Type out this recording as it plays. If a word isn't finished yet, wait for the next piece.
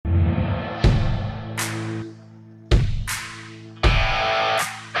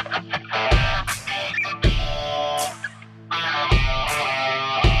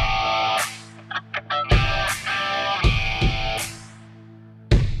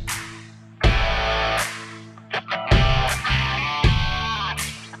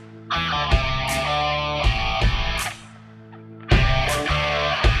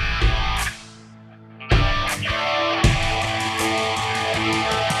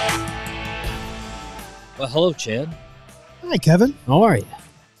Well, hello, Chad. Hi, Kevin. How are you?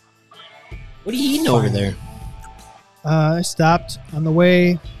 What are you eating over there? I stopped on the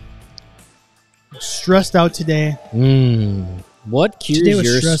way. Stressed out today. What cures Today was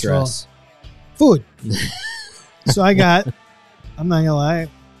your stressful. stress? Food. So I got, I'm not going to lie,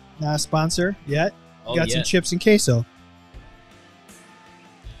 not a sponsor yet. Some chips and queso.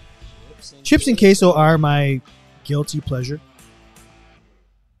 Chips and queso are my guilty pleasure.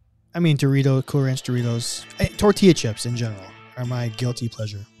 I mean, Doritos, Cool Ranch Doritos, tortilla chips in general are my guilty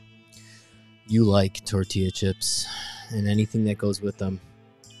pleasure. You like tortilla chips and anything that goes with them.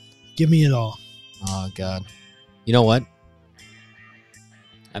 Give me it all. Oh, God. You know what?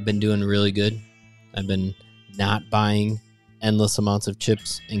 I've been doing really good. I've been not buying endless amounts of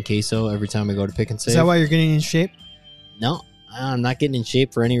chips and queso every time I go to Pick and Save. Is that why you're getting in shape? No, I'm not getting in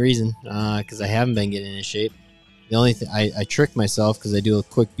shape for any reason because I haven't been getting in shape. The only thing, I trick myself because I do a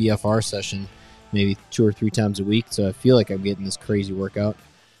quick BFR session maybe 2 or 3 times a week, so I feel like I'm getting this crazy workout.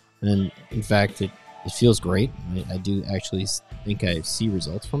 And in fact, it feels great. I do actually think I see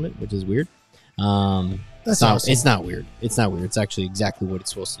results from it, which is weird. That's awesome. It's not weird. It's not weird. It's actually exactly what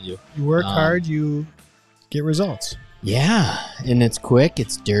it's supposed to do. You work hard, you get results. Yeah, and it's quick.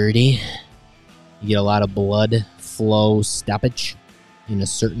 It's dirty. You get a lot of blood flow stoppage in a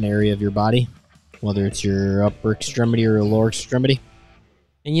certain area of your body, whether it's your upper extremity or lower extremity.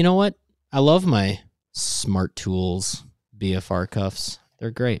 And you know what? I love my Smart Tools BFR cuffs.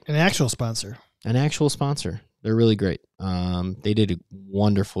 They're great. An actual sponsor. They're really great. They did a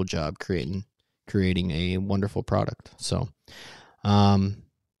wonderful job creating a wonderful product. So, I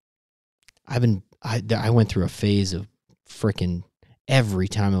went through a phase of freaking every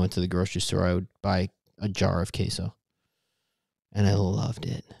time I went to the grocery store, I would buy a jar of queso, and I loved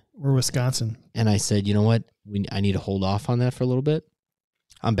it. We're Wisconsin, and I said, you know what? I need to hold off on that for a little bit.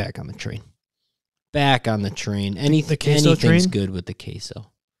 I'm back on the train. Anything's good with the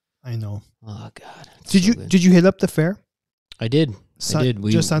queso. I know. Oh God! Did you hit up the fair? I did. We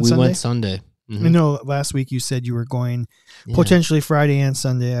Sunday? Went Sunday. Mm-hmm. I know last week you said you were going potentially Friday and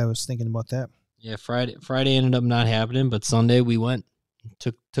Sunday. I was thinking about that. Yeah, Friday ended up not happening, but Sunday we went.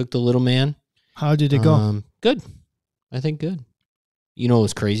 Took the little man. How did it go? Good. I think good. You know what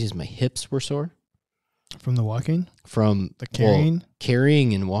was crazy is my hips were sore. From the walking? From the carrying? Well,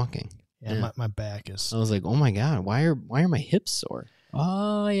 carrying and walking. Yeah. My back is. I was like, oh my God, why are my hips sore?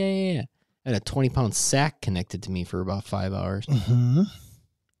 Oh, yeah. I had a 20-pound sack connected to me for about 5 hours. Mm-hmm.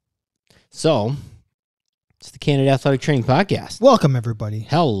 So, it's the Canada Athletic Training Podcast. Welcome, everybody.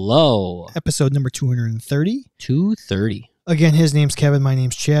 Hello. Episode number 230. 230. Again, his name's Kevin. My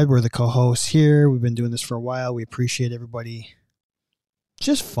name's Chad. We're the co-hosts here. We've been doing this for a while. We appreciate everybody.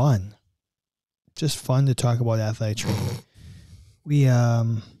 Just fun to talk about athletic training. We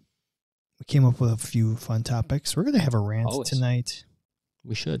came up with a few fun topics. We're going to have a rant tonight.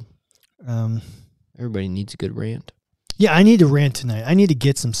 We should. Everybody needs a good rant. Yeah, I need to rant tonight. I need to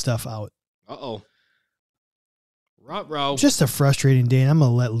get some stuff out. Uh-oh. Ruh-roh. Just a frustrating day, and I'm going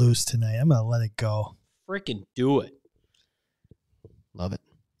to let loose tonight. I'm going to let it go. Freaking do it. Love it.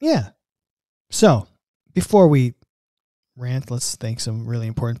 Yeah. So, before we rant, let's thank some really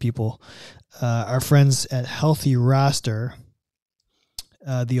important people. Our friends at Healthy Roster,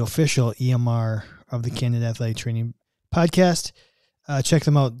 the official EMR of the Canada Athletic Training Podcast. Check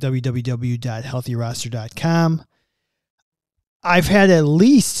them out, www.healthyroster.com. I've had at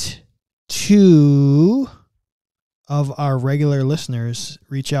least 2 of our regular listeners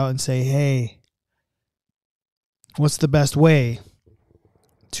reach out and say, hey, what's the best way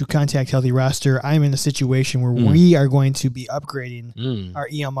to contact Healthy Roster? I'm in a situation where we are going to be upgrading our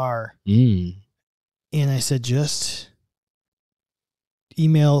EMR. And I said, just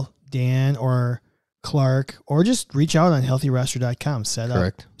email Dan or Clark or just reach out on healthyroster.com.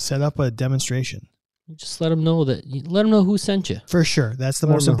 Set up a demonstration. Just let them know who sent you. For sure. That's the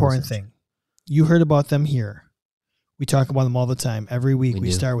most important thing. You heard about them here. We talk about them all the time. Every week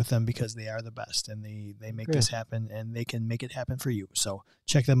we start with them because they are the best and they make this happen and they can make it happen for you. So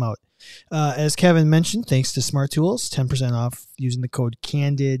check them out. As Kevin mentioned, thanks to Smart Tools, 10% off using the code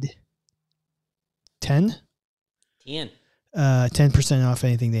CANDID10. 10% off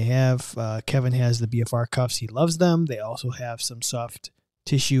anything they have. Kevin has the BFR cuffs. He loves them. They also have some soft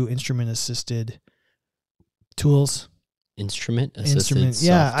tissue instrument assisted tools. Instrument.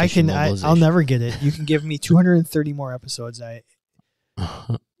 Yeah, I'll never get it. You can give me 230 more episodes. The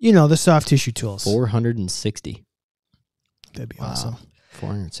soft tissue tools. 460. That'd be awesome.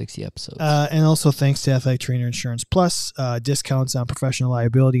 460 episodes. And also thanks to Athletic Trainer Insurance Plus, discounts on professional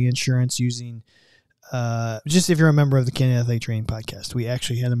liability insurance using, just if you're a member of the Canada Athletic Training Podcast. We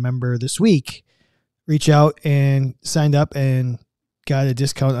actually had a member this week reach out and signed up and got a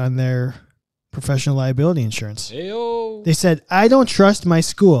discount on their professional liability insurance. Hey-o. They said, I don't trust my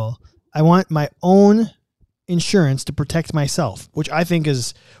school. I want my own insurance to protect myself, which I think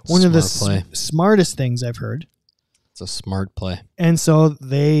is one of the smartest things I've heard. It's a smart play. And so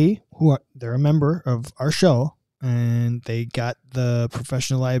they're a member of our show, and they got the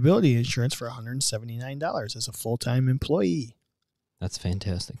professional liability insurance for $179 as a full-time employee. That's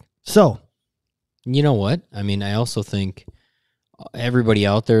fantastic. So, you know what? I mean, I also think everybody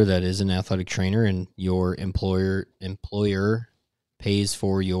out there that is an athletic trainer and your employer pays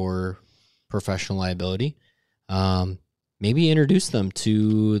for your professional liability, maybe introduce them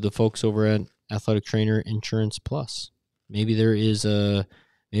to the folks over at Athletic Trainer Insurance Plus. Maybe there's a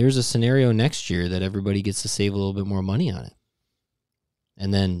scenario next year that everybody gets to save a little bit more money on it.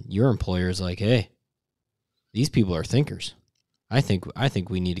 And then your employer is like, hey, these people are thinkers. I think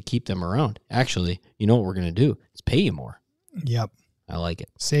we need to keep them around. Actually, you know what we're going to do? It's pay you more. Yep. I like it.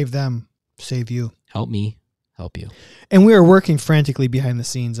 Save them. Save you. Help me. Help you. And we are working frantically behind the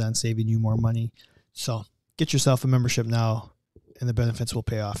scenes on saving you more money. So get yourself a membership now, and the benefits will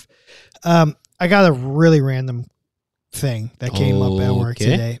pay off. I got a really random thing that came up at work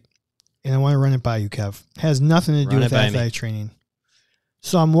today, and I want to run it by you, Kev. It has nothing to do with athletic training.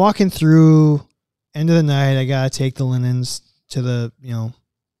 So I'm walking through, end of the night. I got to take the linens to the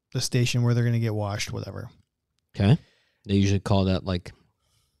station where they're going to get washed, whatever. Okay. They usually call that like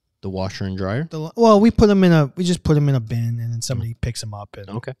the washer and dryer. We just put them in a bin, and then somebody picks them up and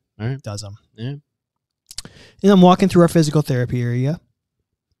okay, all right, does them. Yeah. And I'm walking through our physical therapy area,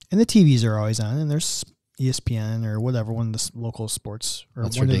 and the TVs are always on, and there's ESPN or whatever, one of the local sports, or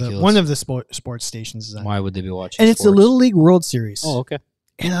one of the sports stations is on. Why would they be watching? And it's the Little League World Series. Oh, okay.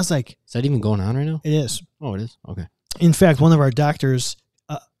 And I was like, is that even going on right now? It is. Oh, it is. Okay. In fact, one of our doctors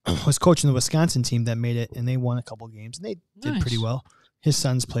was coaching the Wisconsin team that made it, and they won a couple games, and they did pretty well. His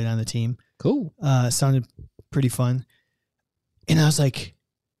sons played on the team. Cool. Sounded pretty fun. And I was like,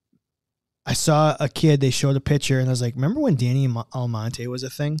 I saw a kid, they showed a picture, and I was like, remember when Danny Almonte was a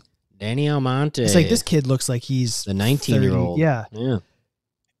thing? Danny Almonte. It's like, this kid looks like he's the 19-year-old. Yeah.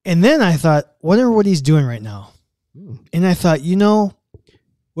 And then I thought, wonder what he's doing right now. And I thought, what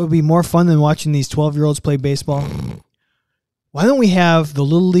would be more fun than watching these 12-year-olds play baseball? Why don't we have the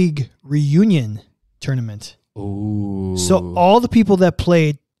Little League reunion tournament? Ooh. So all the people that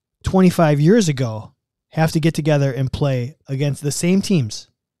played 25 years ago have to get together and play against the same teams.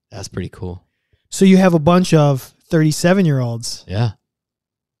 That's pretty cool. So you have a bunch of 37-year-olds. Yeah.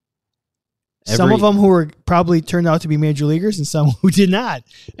 Some of them who were probably turned out to be major leaguers, and some who did not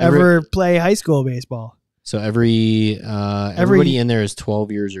ever play high school baseball. So everybody in there is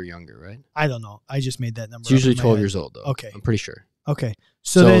 12 years or younger, right? I don't know. I just made that number. It's usually 12 years old, though. Okay. I'm pretty sure. Okay.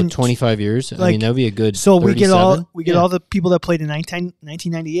 So then 25 years. I mean, that would be a good. So 37. we get all the people that played in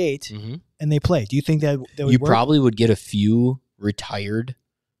 1998, and they play. Do you think that would you work? Probably would get a few retired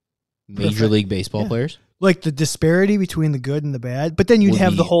Major League Baseball players? Like the disparity between the good and the bad, but then you'd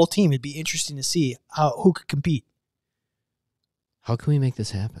have the whole team. It'd be interesting to see who could compete. How can we make this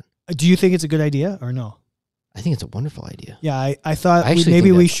happen? Do you think it's a good idea or no? I think it's a wonderful idea. Yeah, I thought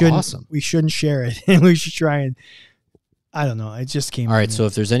maybe we shouldn't share it, and we should try and. I don't know. It just came. All right. So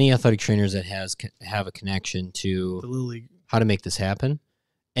if there's any athletic trainers that have a connection to the Little League, how to make this happen,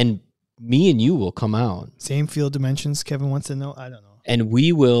 and me and you will come out. Same field dimensions. Kevin wants to know. I don't know. And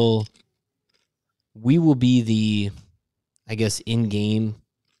we will be the, I guess, in-game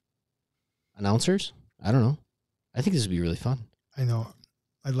announcers. I don't know. I think this would be really fun. I know.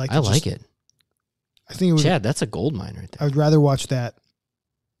 I like it. I think it would, Chad, that's a gold mine right there. I would rather watch that.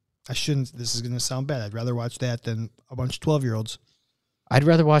 I shouldn't. This is going to sound bad. I'd rather watch that than a bunch of 12-year-olds. I'd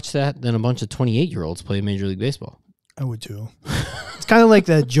rather watch that than a bunch of 28-year-olds play Major League Baseball. I would too. It's kind of like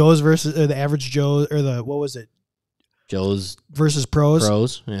the Joes versus the average Joe, or the, what was it? Joes versus pros.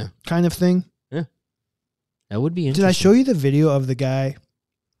 Pros, yeah. Kind of thing. Yeah. That would be interesting. Did I show you the video of the guy,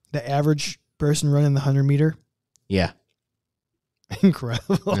 the average person running the 100-meter? Yeah.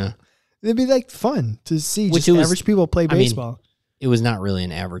 Incredible. Yeah. It'd be like fun to see average people play baseball. I mean, it was not really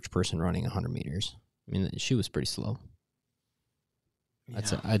an average person running 100 meters. I mean, she was pretty slow.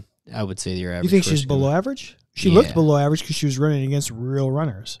 Yeah. I would say your average. You think she's below average? She looked below average because she was running against real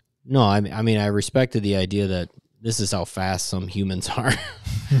runners. No, I mean, I respected the idea that this is how fast some humans are.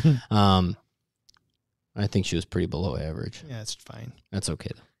 I think she was pretty below average. Yeah, it's fine. That's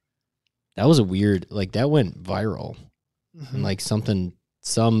okay. That was a weird, that went viral. Mm-hmm.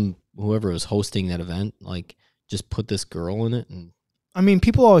 And whoever was hosting that event, just put this girl in it. And I mean,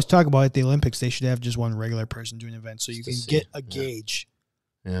 people always talk about at the Olympics, they should have just one regular person doing an event so you can get a gauge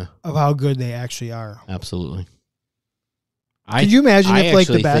Yeah. of how good they actually are. Absolutely. Could you imagine if, like,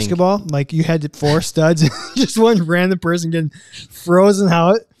 the actually basketball, like, you had 4 studs, and just one random person getting frozen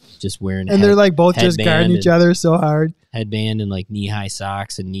out, just wearing and they're, like, both just guarding each other so hard. Headband and, like, knee-high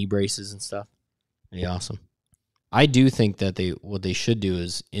socks and knee braces and stuff. That'd be awesome. I do think that what they should do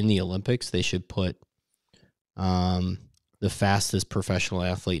is, in the Olympics, they should put the fastest professional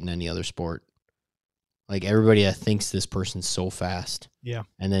athlete in any other sport. Like, everybody that thinks this person's so fast. Yeah.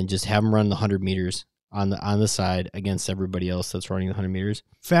 And then just have them run the 100 meters on the side against everybody else that's running the 100 meters.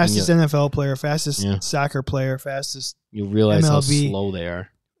 Fastest NFL player, fastest soccer player, fastest You'll realize MLB. how slow they are.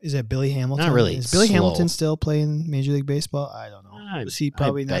 Is it Billy Hamilton? Not really Is Billy slow. Hamilton still playing Major League Baseball? I don't know. Was he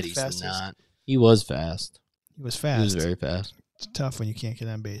probably not the fastest? Not. He was fast. He was fast. He was very fast. It's tough when you can't get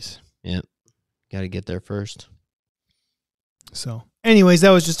on base. Yep. Got to get there first. So, anyways,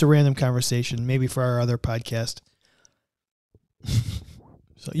 that was just a random conversation, maybe for our other podcast.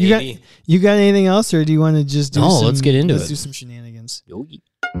 So you got anything else, or do you want to just do? Let's get into it. Let's do some shenanigans. Yogi.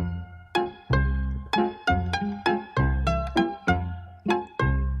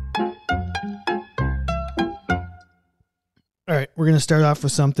 All right, we're gonna start off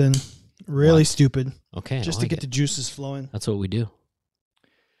with something really stupid, Okay. just to get the juices flowing. That's what we do.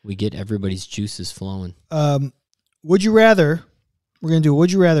 We get everybody's juices flowing. Would you rather? We're gonna do.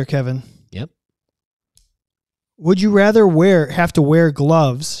 Would you rather, Kevin? Yep. Would you rather have to wear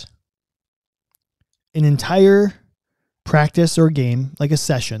gloves an entire practice or game, like a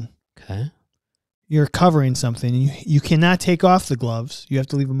session? Okay. You're covering something. You cannot take off the gloves. You have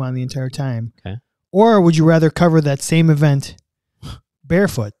to leave them on the entire time. Okay. Or would you rather cover that same event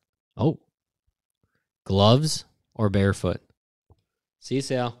barefoot? Oh. Gloves or barefoot? See you,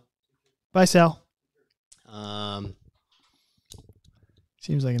 Sal. Bye, Sal.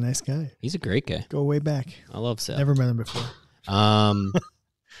 Seems like a nice guy. He's a great guy. Go way back. I love Sal. Never met him before.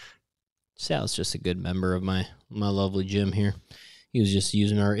 Sal's just a good member of my lovely gym here. He was just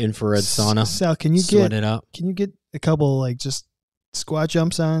using our infrared sauna. Sal, can you get a couple, like, just squat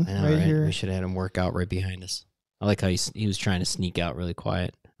jumps on right here? We should have had him work out right behind us. I like how he was trying to sneak out really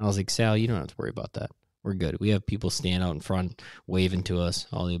quiet. I was like, Sal, you don't have to worry about that. We're good. We have people stand out in front, waving to us,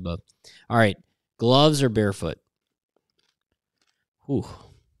 all the above. All right, gloves or barefoot? Whew.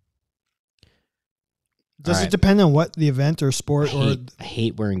 Does it depend on what the event or sport? I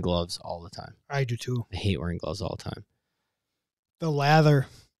hate wearing gloves all the time. I do too. I hate wearing gloves all the time. The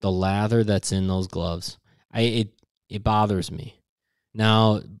lather that's in those gloves, it bothers me.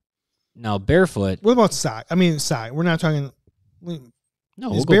 Now barefoot. What about sock? I mean, sock. We're not talking.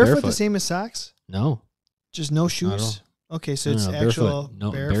 No, is barefoot the same as socks? No, just no shoes. Okay, so it's actual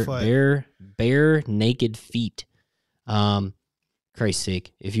barefoot. Bare naked feet. Christ's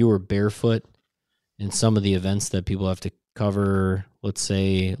sake, if you were barefoot in some of the events that people have to cover, let's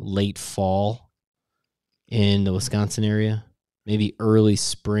say late fall in the Wisconsin area, maybe early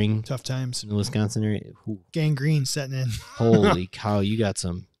spring. Tough times in the Wisconsin area. Ooh. Gangrene setting in. Holy cow, you got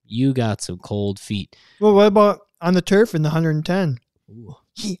some cold feet. Well, what about on the turf in the 110? Ooh.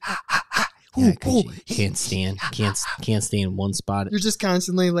 Yeah, can't stand one spot. You're just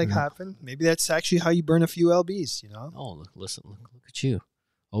constantly hopping. Maybe that's actually how you burn a few LBs, you know? Oh, look at you.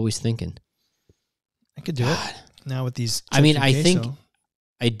 Always thinking. I could do it now with these. I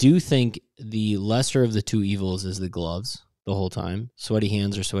do think the lesser of the two evils is the gloves the whole time. Sweaty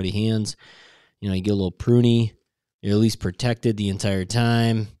hands are sweaty hands. You know, you get a little pruny. You're at least protected the entire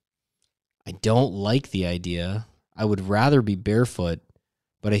time. I don't like the idea. I would rather be barefoot,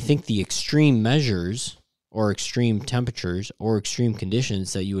 but I think the extreme measures or extreme temperatures or extreme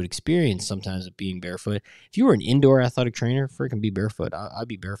conditions that you would experience sometimes with being barefoot, if you were an indoor athletic trainer, freaking be barefoot. I'd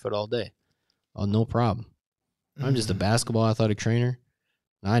be barefoot all day. Oh, no problem. I'm just a basketball athletic trainer.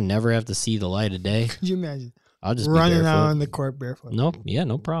 I never have to see the light of day. Could you imagine? I'll just running out on the court barefoot. No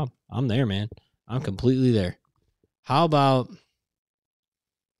problem. I'm there, man. I'm completely there. How about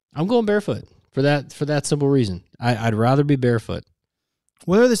I'm going barefoot for that simple reason. I'd rather be barefoot.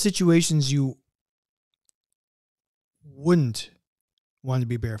 What are the situations you wouldn't want to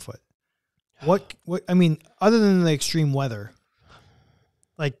be barefoot? What I mean, other than the extreme weather,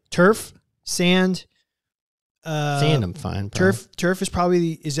 like turf, sand. Sand, I'm fine. Probably. Turf is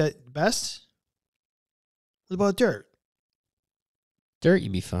probably is that best? What about dirt? Dirt,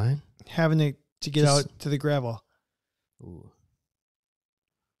 you'd be fine. Having to get out to the gravel. Ooh.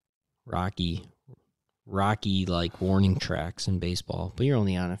 Rocky like warning tracks in baseball, but you're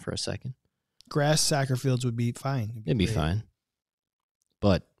only on it for a second. Grass soccer fields would be fine. It'd be fine.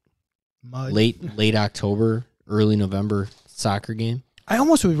 But mud. Late October, early November soccer game. I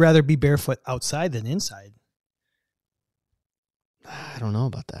almost would rather be barefoot outside than inside. I don't know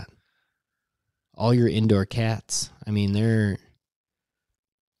about that. All your indoor cats. I mean, you're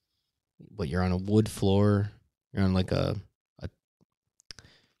on a wood floor. You're on like a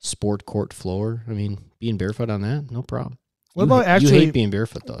sport court floor. I mean, being barefoot on that, no problem. What about actually? You hate being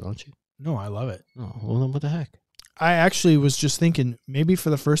barefoot though, don't you? No, I love it. Oh, well, then what the heck? I actually was just thinking maybe for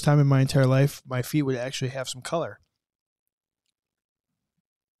the first time in my entire life, my feet would actually have some color.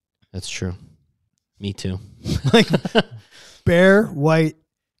 That's true. Me too. Like bare white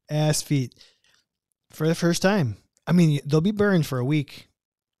ass feet for the first time. I mean, they'll be burned for a week.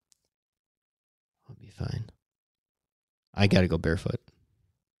 I'll be fine. I got to go barefoot.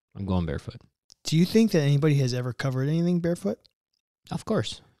 I'm going barefoot. Do you think that anybody has ever covered anything barefoot? Of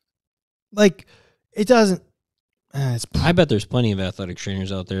course. Like, it doesn't. I bet there's plenty of athletic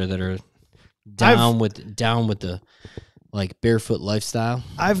trainers out there that are down with the like barefoot lifestyle.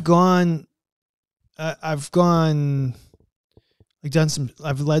 I've led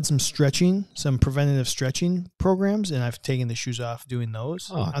some stretching, some preventative stretching programs, and I've taken the shoes off doing those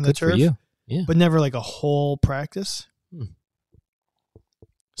on the turf. For you. Yeah. But never like a whole practice.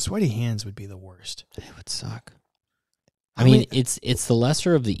 Sweaty hands would be the worst. It would suck. I mean, it's the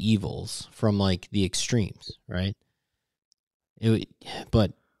lesser of the evils from like the extremes, right? What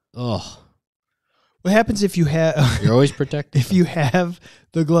happens if you have? You're always protected. If you have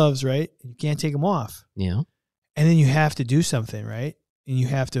the gloves, right? You can't take them off. Yeah. And then you have to do something, right? And you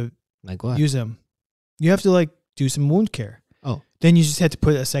have to like what? Use them. You have to like do some wound care. Oh. Then you just have to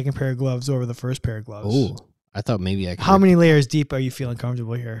put a second pair of gloves over the first pair of gloves. Oh. I thought maybe I could. How many layers deep are you feeling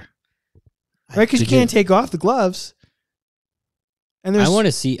comfortable here? Right, because you can't take off the gloves. And I want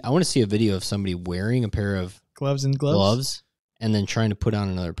to see a video of somebody wearing a pair of gloves and then trying to put on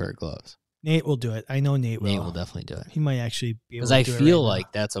another pair of gloves. Nate will do it. I know Nate will. Nate will definitely do it. He might actually be able to do it. Because I feel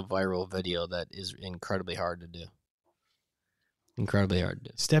like that's a viral video that is incredibly hard to do. Incredibly hard to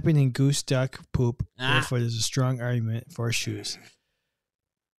do. Stepping in goose duck poop barefoot is a strong argument for shoes.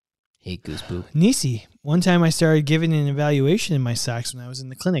 Hate goose poop. Nisi, one time I started giving an evaluation in my socks when I was in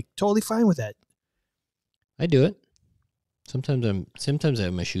the clinic. Totally fine with that. I do it. Sometimes I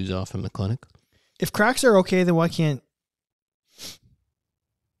have my shoes off in the clinic. If Crocs are okay, then why can't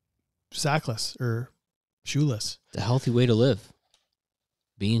sockless or shoeless? It's a healthy way to live.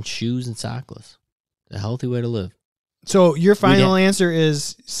 Being shoes and sockless. It's a healthy way to live. So your final answer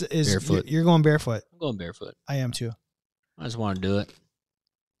is barefoot. You're going barefoot. I'm going barefoot. I am too. I just want to do it.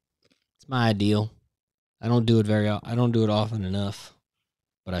 It's my ideal. I don't do it often enough,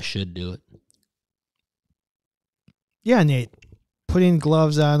 but I should do it. Yeah, Nate. Putting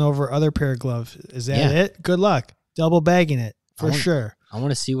gloves on over other pair of gloves. Is that it? Good luck. Double bagging it for sure. I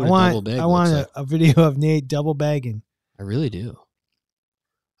want to see what a double bag looks like. I want a video of Nate double bagging. I really do.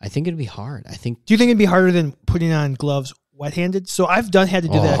 I think it'd be hard. Do you think it'd be harder than putting on gloves wet-handed? So I've had to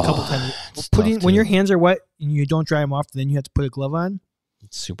do that a couple times. When your hands are wet and you don't dry them off, then you have to put a glove on.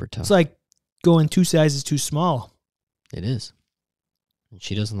 It's super tough. It's like going 2 sizes too small. It is. And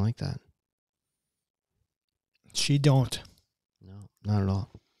she doesn't like that. She don't. No, not at all.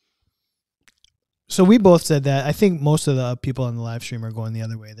 So we both said that. I think most of the people on the live stream are going the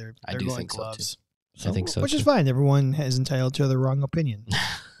other way. They're going think gloves. I think so, which is fine. Everyone is entitled to their wrong opinion.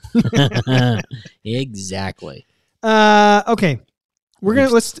 Exactly. Okay.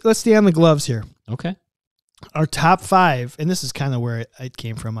 Let's stay on the gloves here. Okay. Our top 5, and this is kind of where it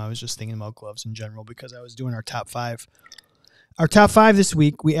came from. I was just thinking about gloves in general because I was doing our top 5. Our top 5 this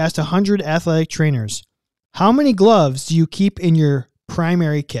week, we asked 100 athletic trainers, how many gloves do you keep in your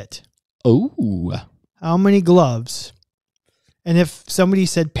primary kit? Oh. How many gloves? And if somebody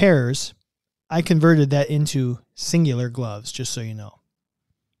said pairs, I converted that into singular gloves, just so you know.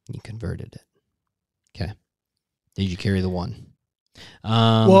 You converted it. Okay. Did you carry the one?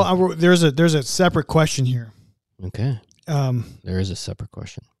 Well, there's a separate question here. Okay. There is a separate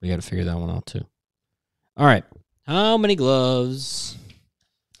question. We got to figure that one out too. All right. How many gloves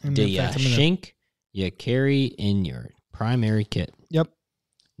do you carry in your primary kit? Yep.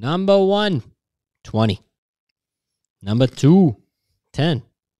 Number 1, 20. Number 2, 10.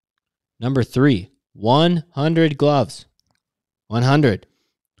 Number 3, 100 gloves. 100.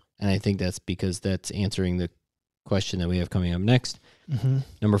 And I think that's because that's answering the question that we have coming up next. Mm-hmm.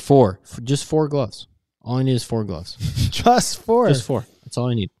 Number 4, just 4 gloves. All I need is 4 gloves. Just 4? Just 4. That's all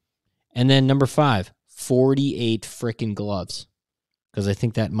I need. And then number 5, 48 frickin' gloves. Because I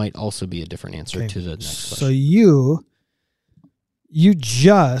think that might also be a different answer to the next question. So you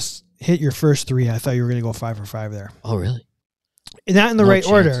just hit your first 3. I thought you were going to go 5 for 5 there. Oh, really? Not in the right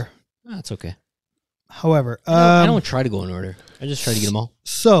order. That's okay. However, I don't try to go in order. I just try to get them all.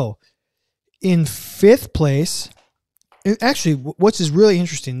 So, in 5th place, Actually, what's is really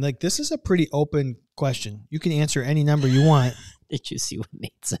interesting, like this is a pretty open question. You can answer any number you want. Did you see what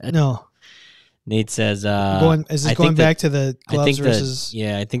Nate said? No. Nate says, is this going back to the gloves versus?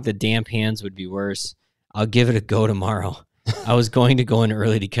 I think the damp hands would be worse. I'll give it a go tomorrow. I was going to go in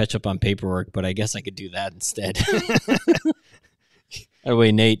early to catch up on paperwork, but I guess I could do that instead. That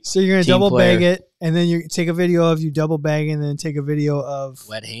way, Nate. So you're going to double bag it, and then you take a video of you double bagging, and then take a video of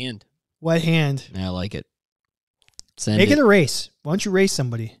wet hand. Wet hand. Yeah, I like it. Make it a race. Why don't you race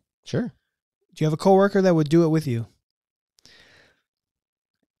somebody? Sure. Do you have a coworker that would do it with you?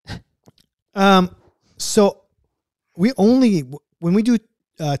 So when we do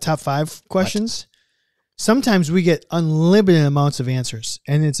top 5 questions, sometimes we get unlimited amounts of answers,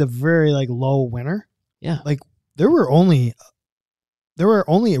 and it's a very low winner. Yeah. Like there were only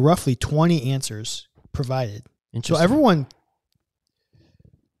roughly 20 answers provided. So everyone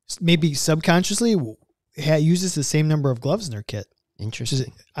maybe subconsciously uses the same number of gloves in their kit.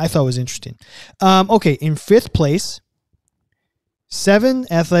 Interesting. I thought was interesting. Okay, in 5th place, 7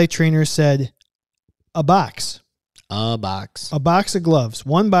 athletic trainers said a box. A box. A box of gloves.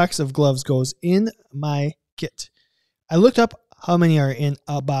 1 box of gloves goes in my kit. I looked up how many are in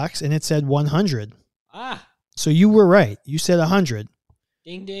a box, and it said 100. So you were right. You said 100.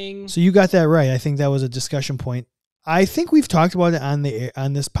 Ding, ding. So you got that right. I think that was a discussion point. I think we've talked about it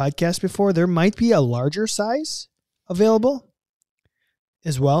on this podcast before. There might be a larger size available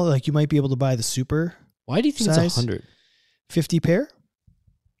as well. Like you might be able to buy the super. Why do you think size. It's 100? 50 pair?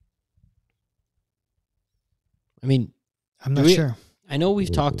 I mean, I'm not sure. I know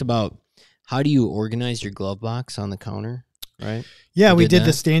we've talked about how do you organize your glove box on the counter, right? Yeah, we did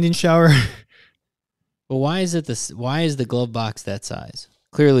the standing shower. But why is the glove box that size?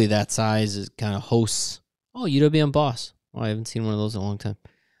 Clearly that size is kind of hosts. Oh, UWM Boss. Oh, I haven't seen one of those in a long time.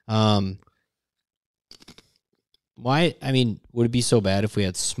 Why? I mean, would it be so bad if we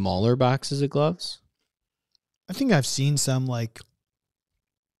had smaller boxes of gloves? I think I've seen some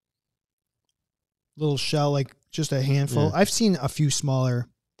little shell, just a handful. Yeah. I've seen a few smaller.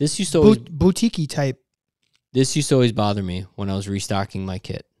 This used to always boutique-y type. This used to always bother me when I was restocking my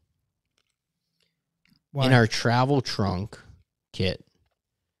kit. Why? In our travel trunk kit,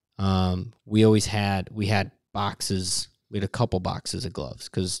 we had boxes. We had a couple boxes of gloves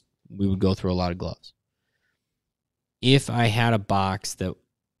because we would go through a lot of gloves. If I had a box that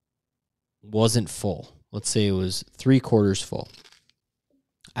wasn't full, let's say it was 3/4 full,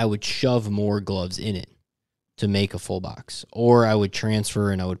 I would shove more gloves in it to make a full box, or I would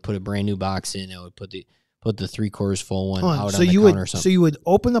transfer and I would put a brand new box in. I would put the 3/4 full one out on the counter or something. So you would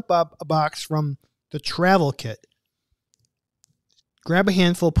open up a box from the travel kit, grab a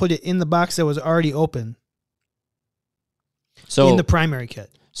handful, put it in the box that was already open. So in the primary kit.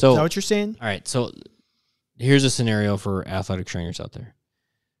 So is that what you're saying? All right. So here's a scenario for athletic trainers out there.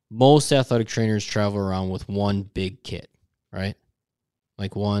 Most athletic trainers travel around with one big kit, right?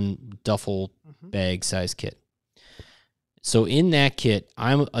 Like one duffel bag size kit. So in that kit,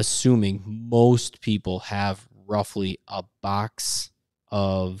 I'm assuming most people have roughly a box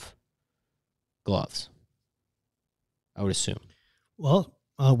of gloves. I would assume. Well,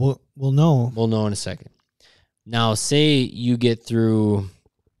 we'll know. We'll know in a second. Now, say you get through,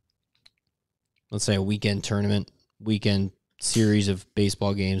 let's say, a weekend tournament, weekend series of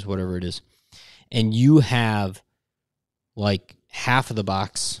baseball games, whatever it is, and you have half of the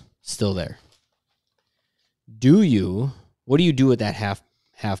box still there. What do you do with that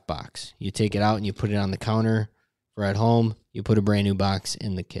half box? You take it out and you put it on the counter for at home. You put a brand new box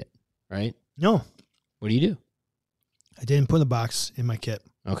in the kit, right? No. What do you do? I didn't put a box in my kit.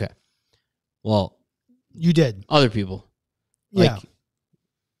 Okay. Well, you did. Other people. Yeah.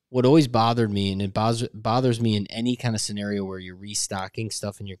 What always bothered me, and it bothers me in any kind of scenario where you're restocking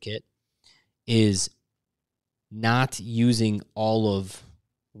stuff in your kit, is not using all of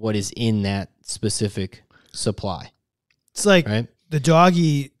what is in that specific supply. It's like the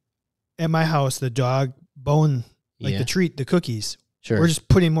doggy at my house, the dog bone, the treat, the cookies. Sure. We're just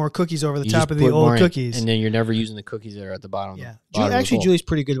putting more cookies over the top of the old cookies. And then you're never using the cookies that are at the bottom. Yeah. Julie's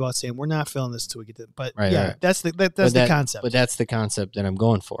pretty good about saying, we're not filling this till we get to it. But that's the concept. But that's the concept that I'm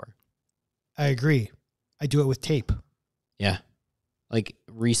going for. I agree. I do it with tape. Yeah.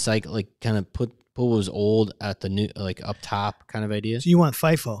 Recycle, kind of put what was old at the new, up top kind of idea. So you want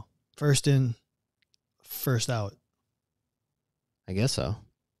FIFO, first in, first out. I guess so.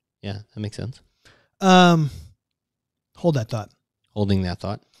 Yeah, that makes sense. Hold that thought. Holding that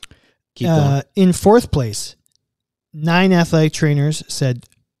thought. Keep going. In 4th place, 9 athletic trainers said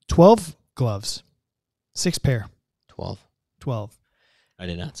 12 gloves, 6 pair. 12. I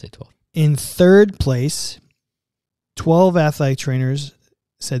did not say 12. In 3rd place, 12 athletic trainers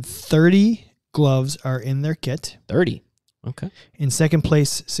said 30 gloves are in their kit. 30. Okay. In second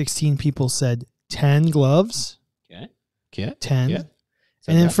place, 16 people said 10 gloves. Okay. 10. Yeah.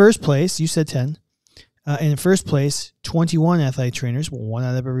 And in first place, you said 10. And in first place, 21 athletic trainers, 1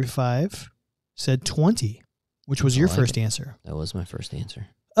 out of every 5, said 20, which was your first answer. That was my first answer.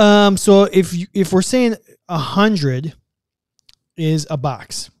 So if we're saying 100 is a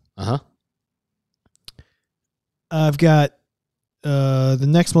box. Uh-huh. I've got the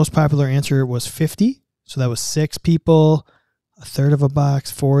next most popular answer was 50. So that was 6 people, a third of a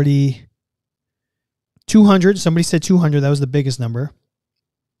box, 40. 200. Somebody said 200. That was the biggest number.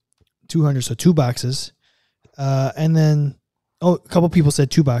 200. So 2 boxes. And then, a couple people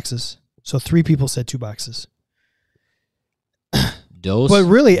said 2 boxes. So 3 people said 2 boxes. But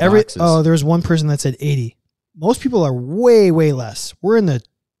really, there was one person that said 80. Most people are way, way less. We're in the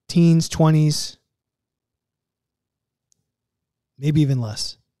teens, 20s, maybe even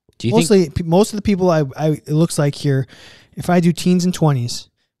less. Do you think most of the people it looks like here, if I do teens and 20s,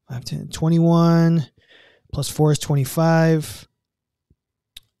 5, 10, 21 plus 4 is 25,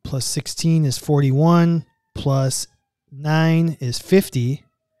 plus 16 is 41, plus 9 is 50,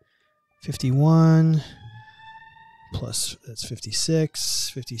 51, plus that's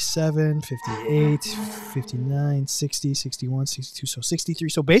 56, 57, 58, 59, 60, 61, 62, so 63.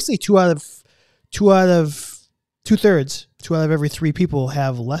 So basically 2 out of 2/3, 2 out of every 3 people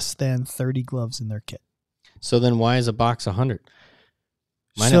have less than 30 gloves in their kit. So then why is a box 100?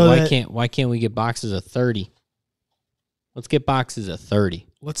 Why can't we get boxes of 30? Let's get boxes of 30.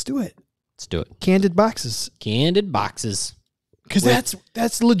 Let's do it. Let's do it. Candid boxes. Candid boxes. Because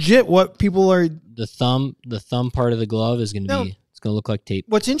that's legit what people are. The thumb part of the glove is going to be, it's going to look like tape.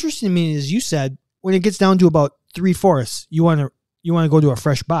 What's interesting to me is you said when it gets down to about 3/4, you want to go to a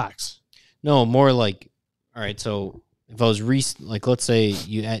fresh box. No, more like, all right, so if I was let's say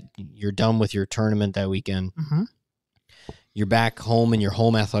you're done with your tournament that weekend. Mm-hmm. You're back home in your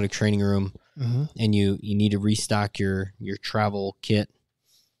home athletic training room, mm-hmm. and you need to restock your travel kit.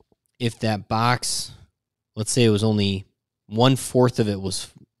 If that box, let's say it was only 1/4 of it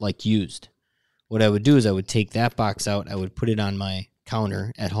was like used, what I would do is I would take that box out, I would put it on my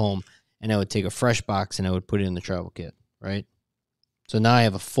counter at home, and I would take a fresh box and I would put it in the travel kit, right? So now I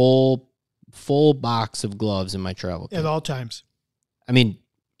have a full box of gloves in my travel kit. At all times. I mean,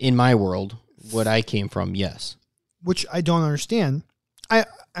 in my world, what I came from, yes. Which I don't understand. I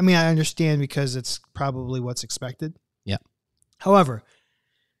mean, I understand because it's probably what's expected. Yeah. However,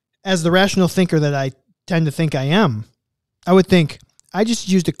 as the rational thinker that I tend to think I am, I would think, I just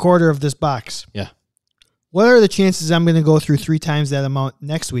used 1/4 of this box. Yeah. What are the chances I'm going to go through 3 times that amount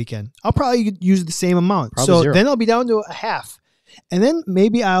next weekend? I'll probably use the same amount. Probably so 0. Then I'll be down to a half. And then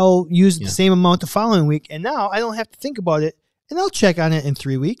maybe I'll use the same amount the following week. And now I don't have to think about it. And I'll check on it in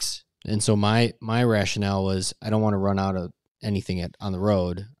 3 weeks. And so my rationale was I don't want to run out of anything on the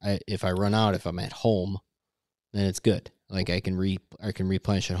road. If I run out, if I'm at home, then it's good. Like I can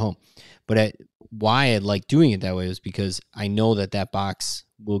replenish at home. But why I like doing it that way was because I know that box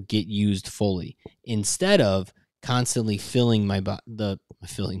will get used fully instead of constantly filling my box.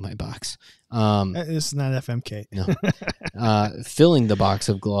 This is not FMK. No, filling the box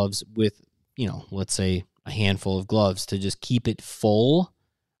of gloves with, let's say a handful of gloves to just keep it full.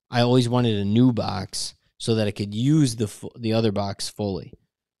 I always wanted a new box so that I could use the other box fully.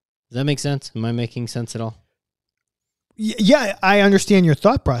 Does that make sense? Am I making sense at all? Yeah, I understand your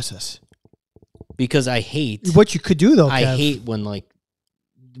thought process. Because I hate what you could do though. I hate when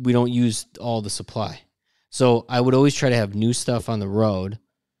we don't use all the supply. So I would always try to have new stuff on the road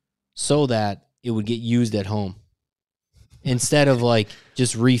so that it would get used at home instead of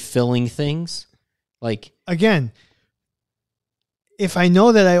just refilling things. Again, if I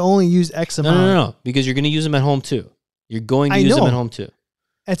know that I only use X amount. No, because you're going to use them at home too. You're going to use them at home too.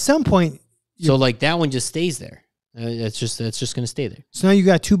 At some point. So that one just stays there. That's just going to stay there. So now you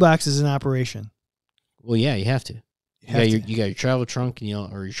got 2 boxes in operation. Well, yeah, you have to. You got your travel trunk,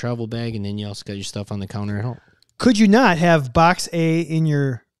 or your travel bag, and then you also got your stuff on the counter at home. Could you not have box A in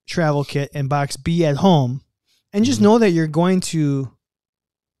your travel kit and box B at home, and just know that you're going to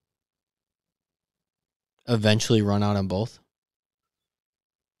eventually run out on both?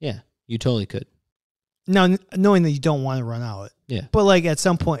 Yeah, you totally could. Now, knowing that you don't want to run out. Yeah. But at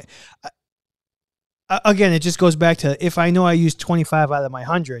some point, again, it just goes back to if I know I use 25 out of my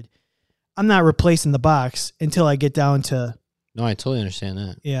 100, I'm not replacing the box until I get down to. No, I totally understand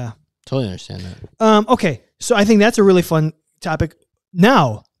that. Yeah. Totally understand that. Okay. So I think that's a really fun topic.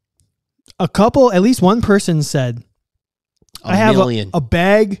 Now, at least one person said, I have a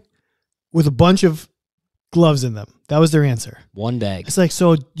bag with a bunch of gloves in them. That was their answer. One bag. It's like,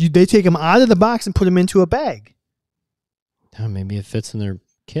 so they take them out of the box and put them into a bag. Oh, maybe it fits in their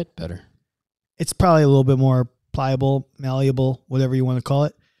kit better. It's probably a little bit more pliable, malleable, whatever you want to call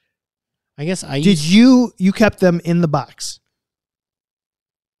it. I guess you kept them in the box?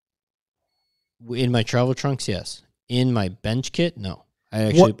 In my travel trunks, yes. In my bench kit, no.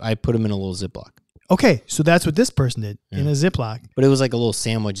 I put them in a little Ziploc. Okay, so that's what this person did, in a Ziploc. But it was like a little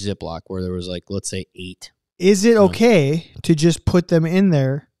sandwich Ziploc where there was like, let's say 8. Is it okay to just put them in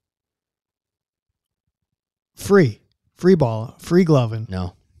there free gloving?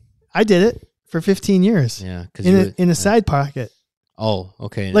 No. I did it for 15 years. Yeah, in a side pocket. Oh,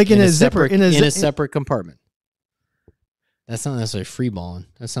 okay. Like in a zipper, in a separate compartment. That's not necessarily free balling.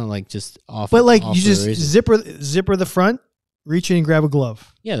 That's not like just off. But like off you just zipper the front, reach in and grab a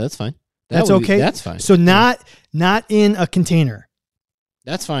glove. Yeah, that's fine. That's okay. That's fine. So not in a container.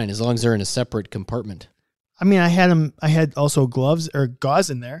 That's fine as long as they're in a separate compartment. I mean, I had also gloves or gauze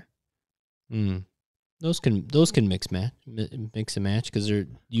in there. Those can mix and match because they're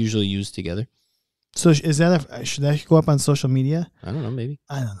usually used together. So is that should that go up on social media? I don't know. Maybe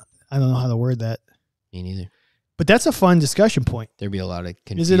I don't know how to word that. Me neither. But that's a fun discussion point. There'd be a lot of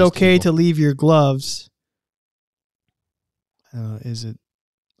confused Is it okay people. to leave your gloves? Is it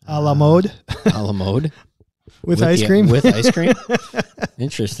a la mode? A la mode with ice cream? With ice cream.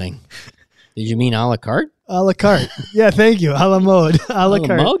 Interesting. Did you mean a la carte? A la carte. Yeah, thank you. A la mode. A la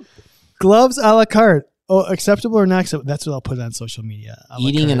carte. Mode? Gloves a la carte. Oh, acceptable or not acceptable? That's what I'll put on social media.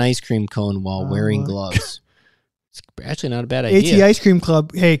 Eating an ice cream cone while wearing gloves. It's actually not a bad idea. AT Ice Cream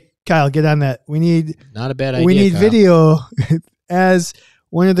Club. Hey, Kyle, get on that. We need not a bad idea. We need Kyle. video as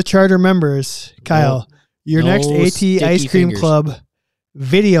one of the charter members. Kyle, your next AT Ice Cream fingers. Club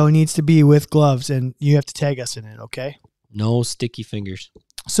video needs to be with gloves, and you have to tag us in it, okay? No sticky fingers.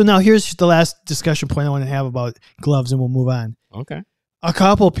 So now here's the last discussion point I want to have about gloves, and we'll move on. Okay. A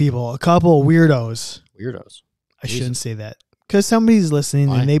couple weirdos. I shouldn't say that because somebody's listening.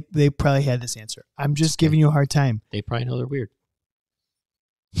 Why? And they probably had this answer. I'm just giving you a hard time. They probably know they're weird.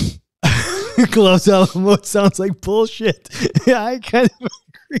 Gloves a la mode sounds like bullshit. Yeah, I kind of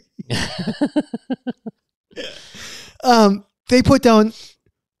agree. They put down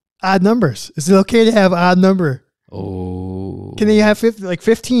odd numbers. Is it okay to have odd number? Oh. Can they have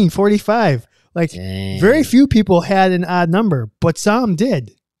 15, 45? Like, dang. Very few people had an odd number, but some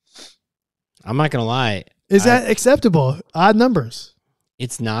did. I'm not going to lie. Is that acceptable? Odd numbers.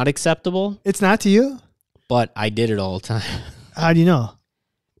 It's not acceptable. It's not to you? But I did it all the time. How do you know?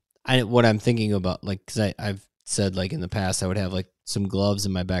 What I'm thinking about, like, because I've said, like, in the past, I would have, like, some gloves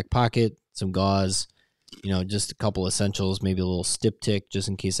in my back pocket, some gauze, just a couple essentials, maybe a little Styptic just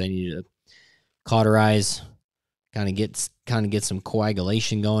in case I needed to cauterize, kind of get some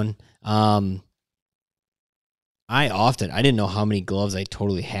coagulation going. I didn't know how many gloves I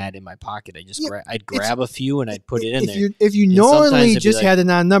totally had in my pocket. I'd grab a few and I'd put it in there. If you normally just had an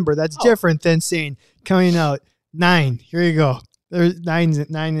odd number, that's different than saying coming out 9. Here you go. There's 9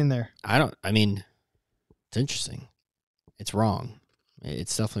 in there. It's interesting. It's wrong.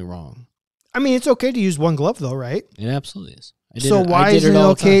 It's definitely wrong. I mean, it's okay to use one glove though, right? It absolutely is. Why is it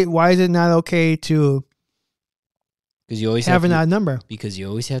okay? Why is it not okay to? Because you always have an odd number. Because you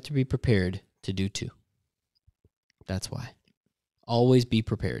always have to be prepared to do 2. That's why. Always be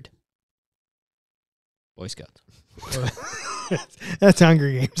prepared. Boy Scouts. That's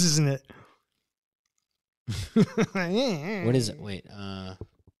Hunger Games, isn't it? What is it? Wait.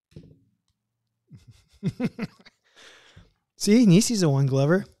 See, Niecy's a one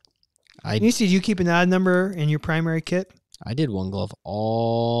glover. Niecy, do you keep an odd number in your primary kit? I did one glove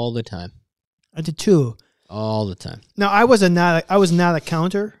all the time. I did 2. All the time. Now, I was not a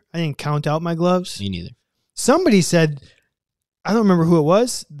counter. I didn't count out my gloves. Me neither. Somebody said, I don't remember who it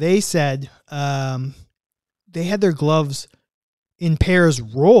was. They said they had their gloves in pairs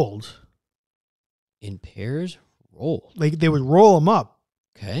rolled. In pairs rolled? Like they would roll them up.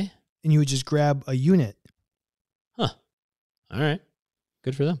 Okay. And you would just grab a unit. Huh. All right.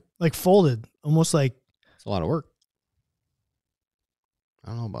 Good for them. Like folded. Almost like. It's a lot of work. I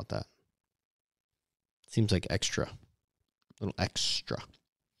don't know about that. Seems like extra. A little extra.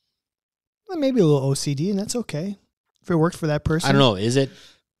 Well, maybe a little OCD, and that's okay. If it worked for that person. I don't know. Is it?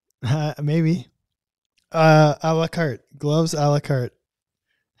 Maybe. A la carte. Gloves a la carte.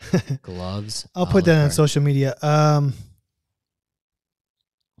 Gloves. I'll put that on social media.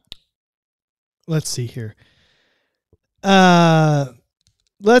 Let's see here.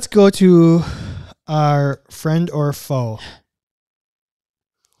 Let's go to our friend or foe.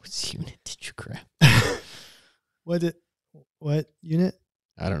 What unit did you grab? What unit?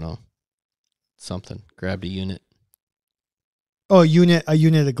 I don't know. Something. Grabbed a unit. Oh, a unit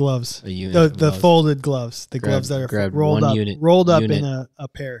of gloves. A unit. The of gloves. folded gloves. The gloves that are grabbed rolled one up, unit- rolled up unit. in a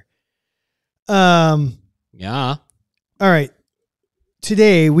pair. Yeah. All right.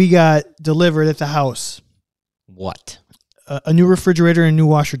 Today we got delivered at the house What? a new refrigerator and a new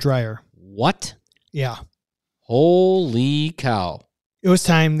washer dryer. What? Yeah. Holy cow. It was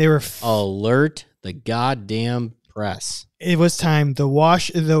time. They were. Alert the goddamn press. It was time. The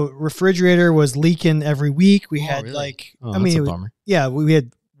refrigerator was leaking every week. We had really? Oh, I that's mean, a bummer. yeah, we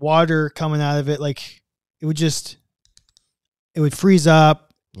had water coming out of it. Like it would freeze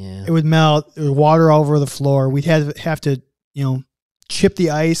up. Yeah. It would melt. There was water all over the floor. We'd have to, chip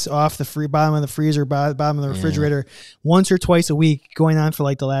the ice off the bottom of the freezer, bottom of the refrigerator once or twice a week, going on for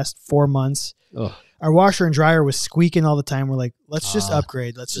like the last 4 months. Ugh. Our washer and dryer was squeaking all the time. We're like, let's just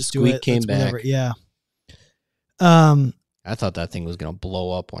upgrade. Let's just do it. Squeak came back. Yeah. I thought that thing was gonna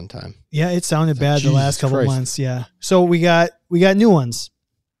blow up one time. Yeah, it sounded bad the last couple of Christ. months. Yeah. So we got new ones.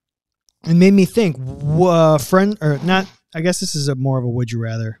 It made me think, friend or not, I guess this is more of a would you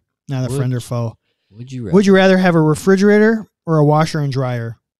rather, not a friend or foe. Would you rather? Would you rather have a refrigerator or a washer and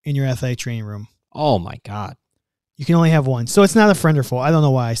dryer in your athletic training room? Oh my God. You can only have one. So it's not a friend or foe. I don't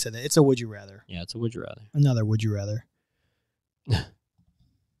know why I said that. It's a would you rather. Yeah, it's a would you rather. Another would you rather.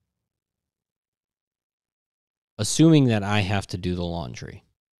 Assuming that I have to do the laundry.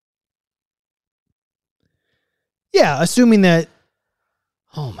 Yeah, assuming that.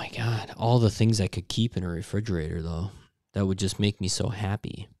 Oh my God. All the things I could keep in a refrigerator, though, that would just make me so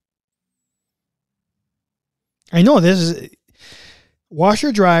happy. I know this is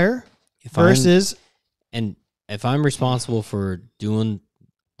washer dryer versus. If I'm responsible for doing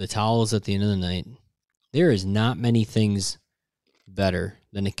the towels at the end of the night, there is not many things better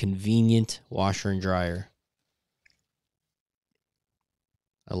than a convenient washer and dryer.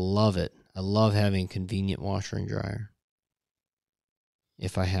 I love it. I love having a convenient washer and dryer.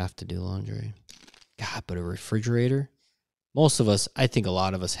 If I have to do laundry. God, but a refrigerator? Most of us, I think a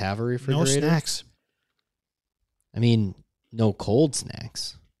lot of us have a refrigerator. No snacks. I mean, no cold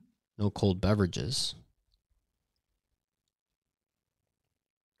snacks. No cold beverages.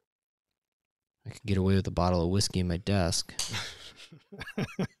 I could get away with a bottle of whiskey in my desk.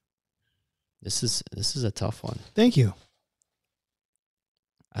 This is a tough one. Thank you.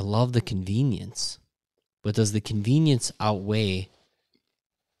 I love the convenience. But does the convenience outweigh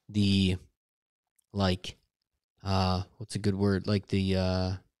the, like, what's a good word? Like the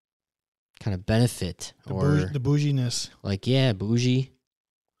kind of benefit The bouginess. like, yeah, bougie.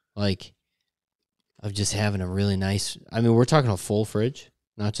 Like, of just having a really nice, I mean, we're talking a full fridge,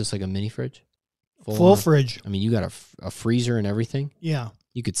 not just like a mini fridge. Full fridge. I mean, you got a freezer and everything. Yeah.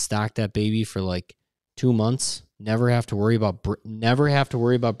 You could stock that baby for like 2 months. Never have to worry about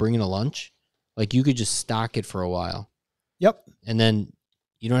bringing a lunch. Like, you could just stock it for a while. Yep. And then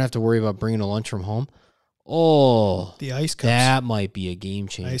you don't have to worry about bringing a lunch from home. Oh, The ice cups. that might be a game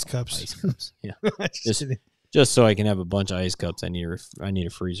changer. Ice cups. Ice cups. Yeah. Just so I can have a bunch of ice cups, I need a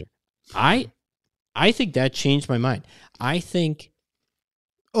freezer. I think that changed my mind. I think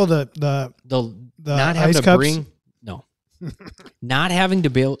the not having ice to cups? bring not having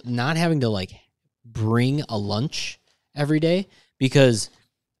to like bring a lunch every day, because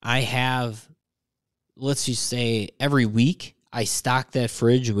I have, let's just say, every week I stock that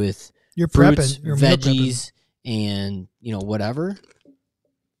fridge with You're fruits, prepping. You're meal veggies, and whatever.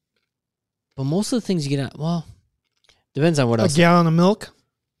 But most of the things you get out, well, depends on what prepping. else. A gallon of milk.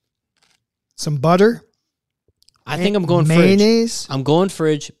 Some butter. I think I'm going fridge. Mayonnaise. I'm going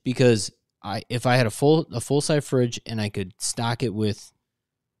fridge because if I had a full size fridge and I could stock it with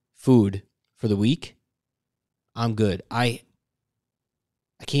food for the week, I'm good. I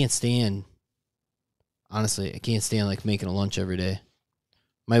can't stand, honestly, I can't stand like making a lunch every day.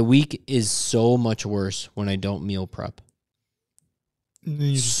 My week is so much worse when I don't meal prep.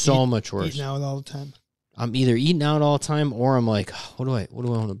 So much worse. Eating out all the time. I'm either eating out all the time, or I'm like, what do I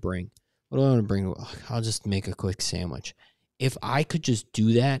want to bring? What do I want to bring? I'll just make a quick sandwich. If I could just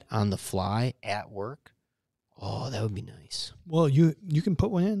do that on the fly at work, oh, that would be nice. Well, you can put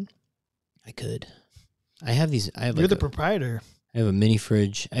one in. I could. I have these. You're the proprietor. I have a mini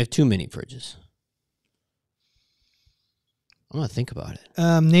fridge. I have 2 mini fridges. I'm going to think about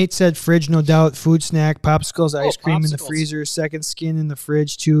it. Nate said fridge, no doubt. Food, snack, popsicles, ice cream in the popsicles. freezer, second skin in the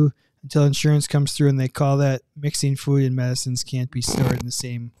fridge too, until insurance comes through, and they call that mixing food and medicines can't be stored in the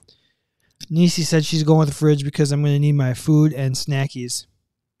same. Nisi said she's going with the fridge because I'm going to need my food and snackies.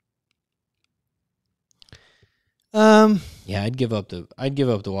 Yeah, I'd give up the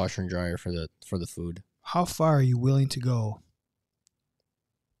washer and dryer for the food. How far are you willing to go?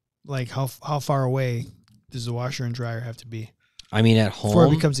 Like how far away does the washer and dryer have to be? I mean, at before it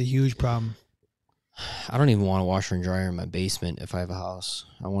home, becomes a huge problem. I don't even want a washer and dryer in my basement if I have a house.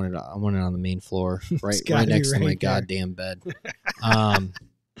 I want it on the main floor, right next to my goddamn bed. I'm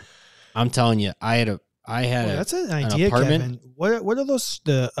telling you, I had that's an idea, apartment. Kevin. What are those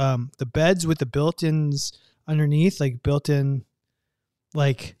the beds with the built-ins underneath, like built-in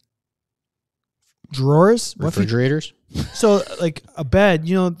like drawers, refrigerators? So like a bed,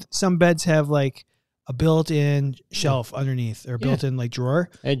 some beds have like a built-in shelf underneath or built-in like drawer.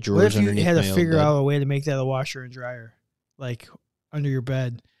 I had drawers. What if you had to figure out a way to make that a washer and dryer, like under your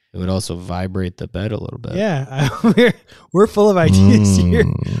bed? It would also vibrate the bed a little bit. Yeah, we're full of ideas here.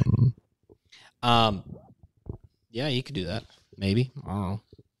 Yeah, you could do that. Maybe. I don't know.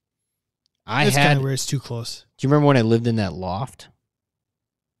 That's kind of where it's too close. Do you remember when I lived in that loft?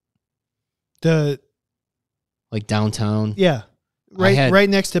 Like downtown? Yeah. Right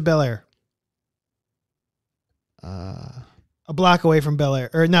next to Bel Air. A block away from Bel Air.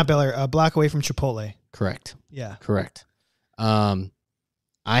 Or not Bel Air, a block away from Chipotle. Correct. Yeah. Correct. I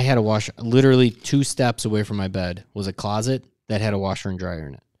had a washer, literally 2 steps away from my bed was a closet that had a washer and dryer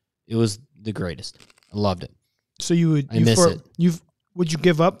in it. It was the greatest. I loved it. So I miss it. Would you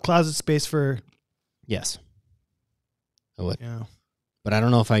give up closet space for? Yes. I would. Yeah. But I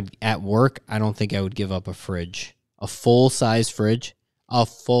don't know if at work, I don't think I would give up a fridge. A full-size fridge.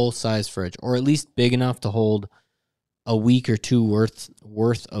 Or at least big enough to hold a week or 2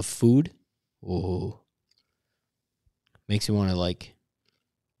 worth of food. Ooh. Makes you want to like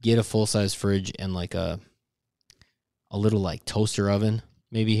get a full-size fridge and like a little like toaster oven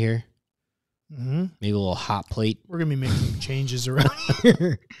maybe here. Mm-hmm. Maybe a little hot plate. We're going to be making changes around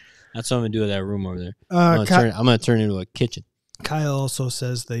here. That's what I'm going to do with that room over there. I'm going to turn it into a kitchen. Kyle also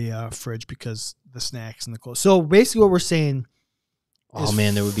says the fridge because the snacks and the clothes. So basically what we're saying is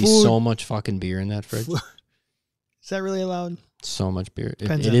man, there would be so much fucking beer in that fridge. Is that really allowed? So much beer.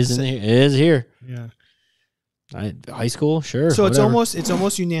 It is in here. It is here. Yeah. High school, sure. So whatever. It's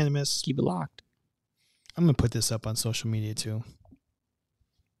almost unanimous. Keep it locked. I'm going to put this up on social media too.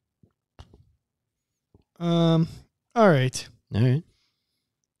 All right.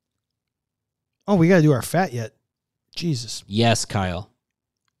 Oh, we got to do our fat yet. Jesus. Yes, Kyle.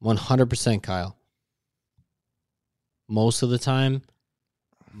 100% Kyle. Most of the time,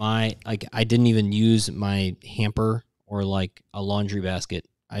 I didn't even use my hamper or like a laundry basket.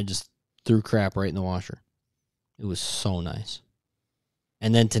 I just threw crap right in the washer. It was so nice.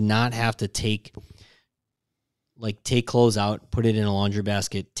 And then to not have to take clothes out, put it in a laundry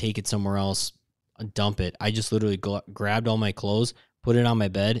basket, take it somewhere else, dump it. I just literally grabbed all my clothes, put it on my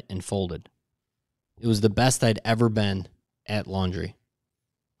bed, and folded. It was the best I'd ever been at laundry.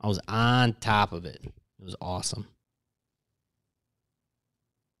 I was on top of it. It was awesome.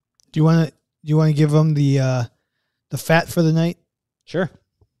 Do you want to give them the fat for the night? Sure.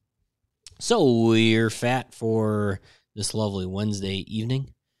 So we're fat for this lovely Wednesday evening,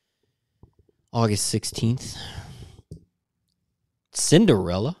 August 16th.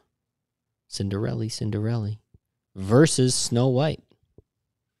 Cinderella versus Snow White.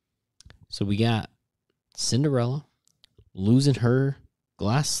 So we got Cinderella losing her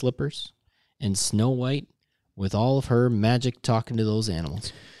glass slippers and Snow White with all of her magic talking to those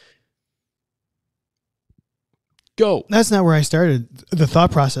animals. Go. That's not where I started the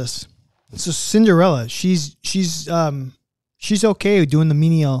thought process. So Cinderella, she's okay with doing the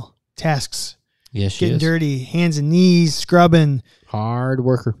menial tasks. Yes, she getting is. dirty, hands and knees, scrubbing. Hard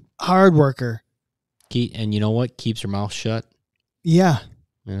worker. And you know what? Keeps her mouth shut. Yeah.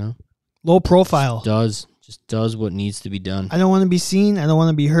 You know? Low profile. Just does what needs to be done. I don't want to be seen. I don't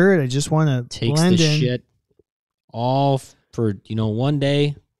want to be heard. I just want to blend in. Shit all for, one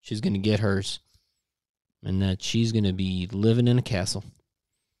day she's going to get hers. And that she's going to be living in a castle.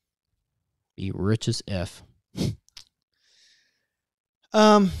 Be rich as F.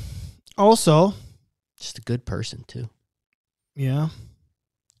 Also. Just a good person, too. Yeah.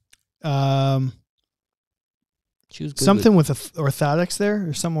 She was good something with orthotics there,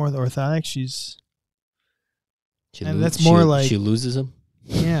 or something with orthotics. That's more like she loses them.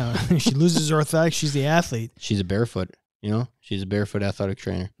 Yeah, she loses her orthotics. She's the athlete. She's a barefoot. She's a barefoot athletic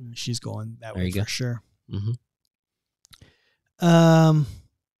trainer. She's going that there way you go. For sure. Mm-hmm.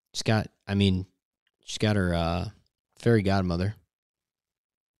 She's got her fairy godmother.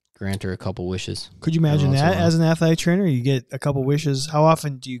 Grant her a couple wishes. Could you imagine that as an athletic trainer? You get a couple wishes. How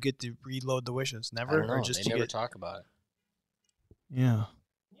often do you get to reload the wishes? Never, I don't know. Or just they never talk about it. Yeah.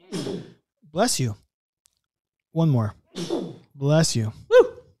 Bless you. One more. Bless you.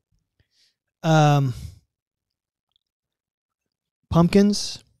 Woo.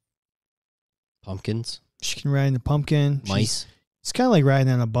 Pumpkins. Pumpkins. She can ride in the pumpkin. Mice. It's kind of like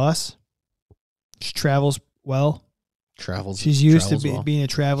riding on a bus. She travels well. She's used to being a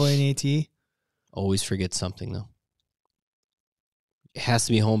traveling AT. Always forgets something, though. It has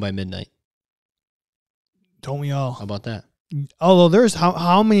to be home by midnight. Don't we all? How about that? Although there's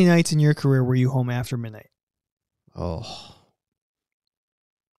how many nights in your career were you home after midnight? Oh.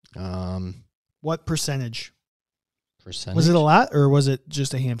 What percentage? Percentage? Was it a lot or was it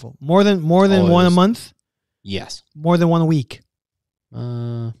just a handful? More than one a month? Yes. More than one a week?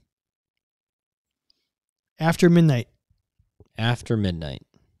 After midnight. After midnight.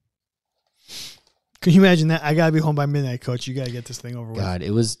 Can you imagine that? I gotta be home by midnight, Coach. You gotta get this thing over with. God,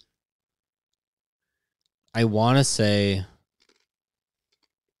 it was. I want to say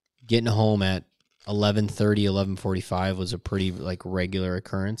getting home at 11:30, 11:45 was a pretty like regular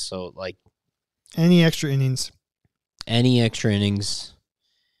occurrence. So like any extra innings, any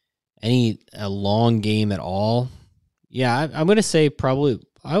a long game at all. Yeah, I'm gonna say probably.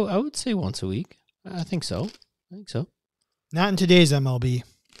 I would say once a week. I think so. Not in today's MLB.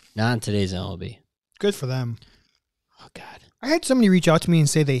 Not in today's MLB. Good for them. Oh God. I had somebody reach out to me and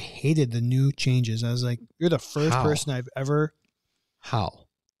say they hated the new changes. I was like, "You're the first How? person I've ever." How?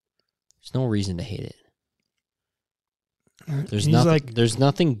 There's no reason to hate it. There's He's nothing. like, there's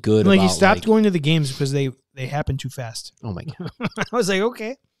nothing good. Like about, he stopped like, going to the games because they happen too fast. Oh my God. I was like,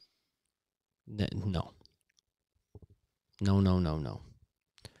 okay. No. No.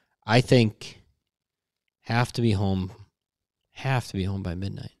 I think have to be home by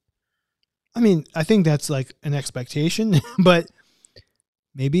midnight. I mean, I think that's like an expectation, but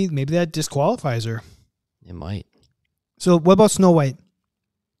maybe that disqualifies her. It might. So what about Snow White?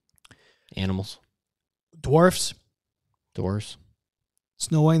 Animals. Dwarfs.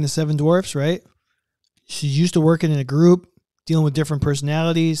 Snow White and the Seven Dwarfs, right? She's used to working in a group, dealing with different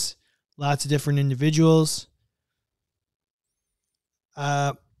personalities, lots of different individuals.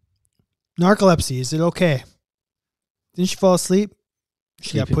 Narcolepsy, is it okay? Didn't she fall asleep?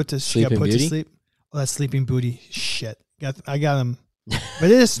 She got put to sleep. Oh, that's Sleeping Beauty. Shit. I got him. But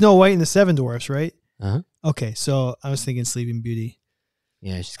it is Snow White and the Seven Dwarfs, right? Uh-huh. Okay, so I was thinking Sleeping Beauty.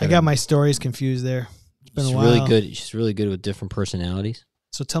 Yeah, I got my stories confused there. It's been a while. Really good. She's really good with different personalities.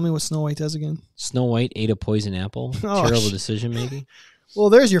 So tell me what Snow White does again. Snow White ate a poison apple. Oh, Terrible decision making. Well,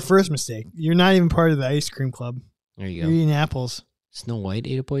 there's your first mistake. You're not even part of the ice cream club. There you go. You're eating apples. Snow White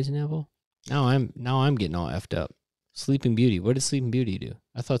ate a poison apple? Now I'm getting all effed up. Sleeping Beauty. What did Sleeping Beauty do?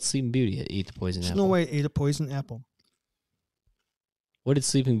 I thought Sleeping Beauty ate the poison apple. Snow White ate a poison apple. What did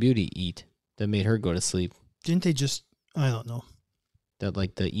Sleeping Beauty eat that made her go to sleep? Didn't they just... I don't know. That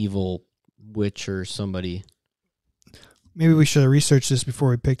like the evil witch or somebody. Maybe we should have researched this before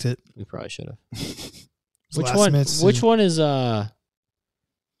we picked it. We probably should have. Which one? Which one is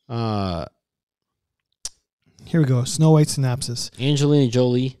Here we go. Snow White synopsis. Angelina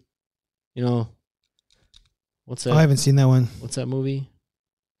Jolie? You know, what's that? Oh, I haven't seen that one. What's that movie?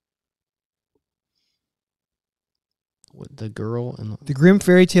 What, the girl and The grim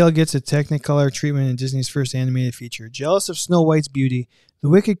fairy tale gets a Technicolor treatment in Disney's first animated feature. Jealous of Snow White's beauty, the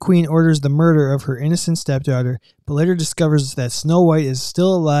wicked queen orders the murder of her innocent stepdaughter, but later discovers that Snow White is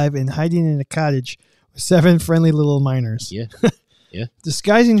still alive and hiding in a cottage with 7 friendly little miners. Yeah. Yeah.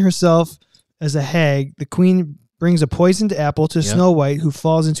 Disguising herself as a hag, the queen brings a poisoned apple to Snow White, who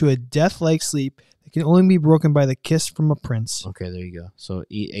falls into a death-like sleep that can only be broken by the kiss from a prince. Okay, there you go. So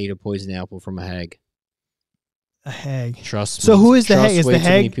ate a poison apple from a hag. A hag. Trust. So who is the hag? Is the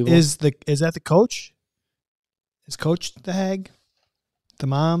hag is that the coach? Is Coach the hag? The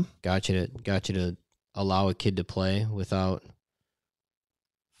mom? Got you to allow a kid to play without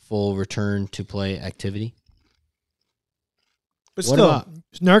full return to play activity. But still,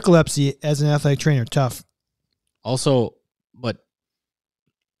 narcolepsy as an athletic trainer, tough. Also, but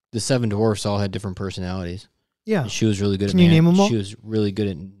the 7 dwarfs all had different personalities. Yeah. And she was really good Can you name them all? She was really good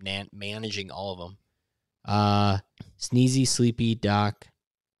at managing all of them. Sneezy, Sleepy, Doc,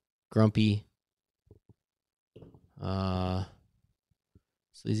 Grumpy,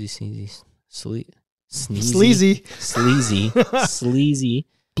 Sleazy, Sneezy, Sleazy, Sleazy,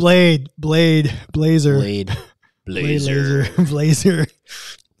 Blade, Blazer, Blazer. Blazer.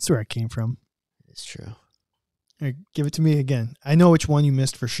 That's where I came from. It's true. Here, give it to me again. I know which one you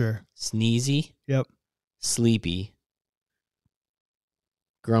missed for sure. Sneezy. Yep. Sleepy.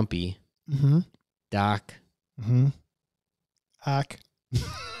 Grumpy. Mm-hmm. Doc. Mm-hmm. Ock.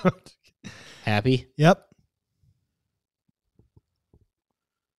 Happy. Yep.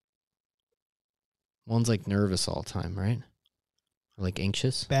 One's like nervous all the time, right? Or like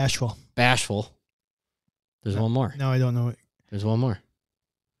anxious. Bashful. There's one more. No, I don't know it. There's one more.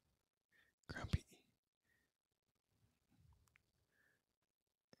 Grumpy.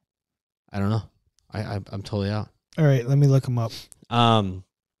 I don't know. I'm totally out. All right, let me look them up.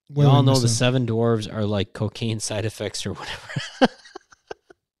 We all know the 7 dwarves are like cocaine side effects or whatever.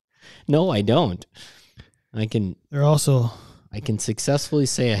 No, I don't. They're also I can successfully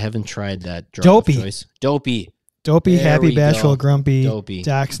say I haven't tried that drug Dopey. of choice. Dopey. Dopey, There Happy, we Bashful, go. Grumpy, Dopey.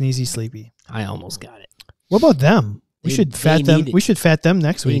 Doc, Sneezy, Sleepy. I almost got it. What about them? We They- should they fat them. needed- We should fat them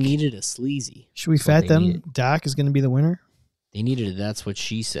next They week. needed a sleazy. Should we That's what fat they them? needed. Doc is going to be the winner They needed it. That's what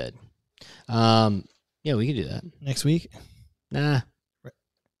she said. Yeah, we could do that. next week. Nah.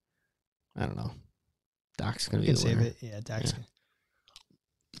 I don't know. Doc's going We to be can the save winner. it. Yeah, Doc's.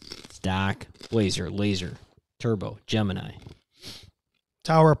 Yeah. It's Doc, Blazer, Laser, Turbo, Gemini,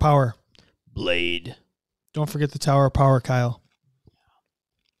 Tower of Power. Blade. Don't forget the Tower of Power, Kyle.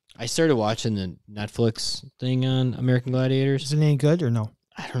 I started watching the Netflix thing on American Gladiators. Is it any good or no?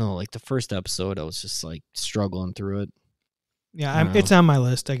 I don't know, like the first episode, I was just like struggling through it. Yeah, I don't it's on my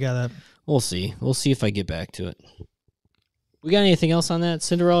list. I gotta. We'll see. We'll see if I get back to it. We got anything else on that?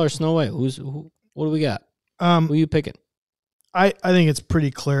 Cinderella or Snow White? What do we got? Who are you picking? I think it's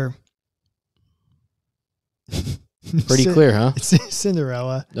pretty clear. Pretty clear, huh? It's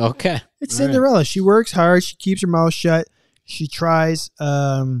Cinderella. Okay. It's All right. Cinderella. She works hard. She keeps her mouth shut. She tries.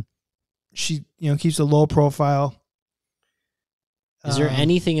 She keeps a low profile. Is there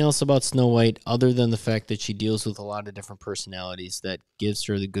anything else about Snow White other than the fact that she deals with a lot of different personalities that gives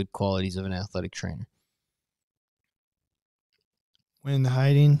her the good qualities of an athletic trainer? When in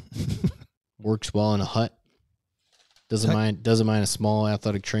hiding? Works well in a hut. Doesn't mind a small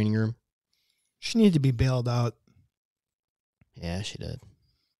athletic training room. She needed to be bailed out. Yeah, she did.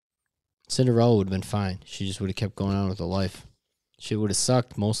 Cinderella would have been fine. She just would have kept going on with her life. She would have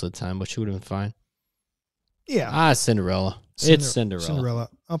sucked most of the time, but she would have been fine. Yeah. Cinderella. It's Cinderella. Cinderella.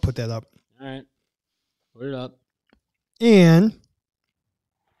 I'll put that up. All right. Put it up. And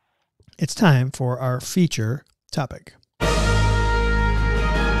it's time for our feature topic.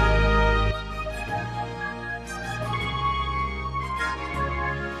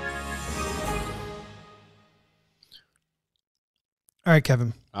 All right,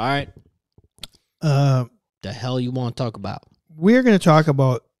 Kevin. All right. The hell you want to talk about? We're going to talk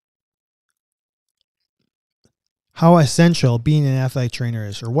about how essential being an athletic trainer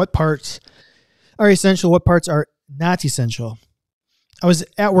is, or what parts are essential, what parts are not essential. I was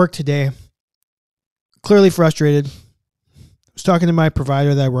at work today, clearly frustrated. I was talking to my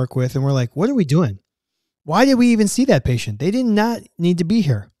provider that I work with, and we're like, what are we doing? Why did we even see that patient? They did not need to be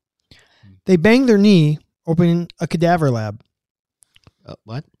here. They banged their knee opening a cadaver lab.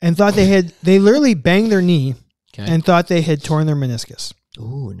 What? And thought they literally banged their knee Okay. and thought they had torn their meniscus.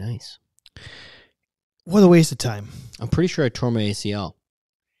 Ooh, nice. What a waste of time. I'm pretty sure I tore my ACL.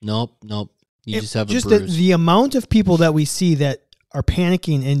 Nope. You just have a just bruise. the amount of people that we see that are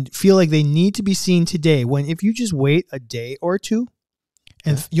panicking and feel like they need to be seen today, when if you just wait a day or two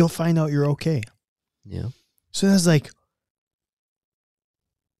and you'll find out you're okay. Yeah. So that's like,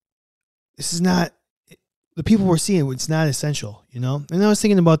 this is not, the people we're seeing, it's not essential, And I was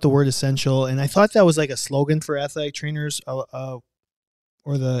thinking about the word essential, and I thought that was like a slogan for athletic trainers, or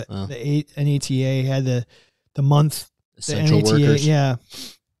the NATA had the month. Essential the NATA, workers. yeah.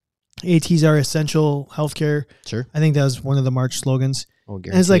 ATs are essential healthcare. Sure. I think that was one of the March slogans. I'll And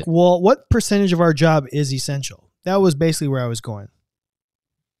it's guarantee like, it. well, what percentage of our job is essential? That was basically where I was going.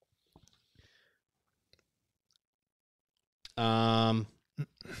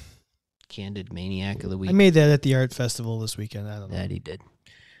 Candid Maniac of the Week. I made that at the art festival this weekend. I don't know. That he did.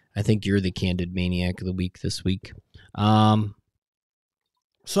 I think you're the Candid Maniac of the Week this week.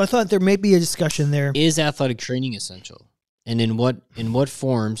 So I thought there may be a discussion there. Is athletic training essential? And in what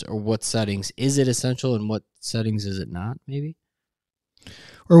forms or what settings is it essential, and what settings is it not, maybe?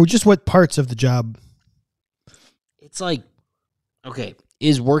 Or just what parts of the job? It's like, okay,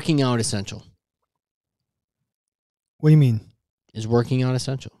 is working out essential? What do you mean? Is working out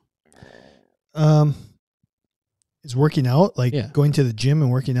essential? Is working out, like Yeah. going to the gym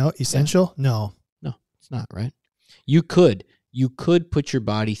and working out, essential? No. No, it's not, right? You could put your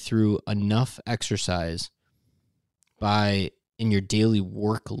body through enough exercise in your daily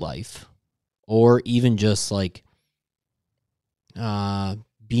work life, or even just like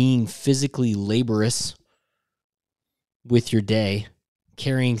being physically laborious with your day,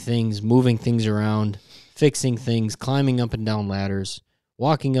 carrying things, moving things around, fixing things, climbing up and down ladders,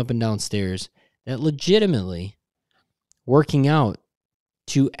 walking up and down stairs, that legitimately working out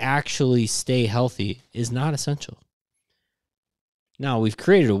to actually stay healthy is not essential. Now, we've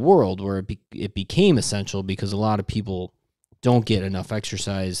created a world where it became essential because a lot of people don't get enough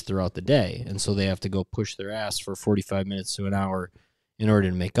exercise throughout the day, and so they have to go push their ass for 45 minutes to an hour in order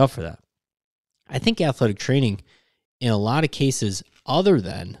to make up for that. I think athletic training, in a lot of cases, other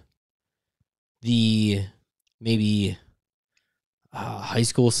than the maybe high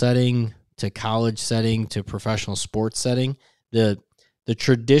school setting to college setting to professional sports setting, the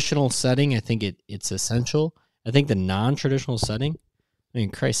traditional setting, I think it's essential. I think the non-traditional setting, I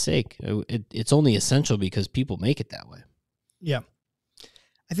mean, Christ's sake, it's only essential because people make it that way. Yeah.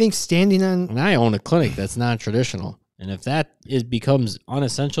 I think standing on... And I own a clinic that's non-traditional. And if that becomes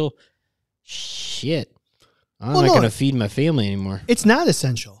unessential, shit, I'm not going to feed my family anymore. It's not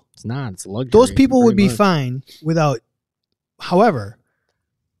essential. It's not. It's a luxury. Those people would be fine without... However...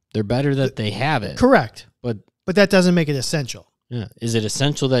 They're better that they have it. Correct. But that doesn't make it essential. Yeah. Is it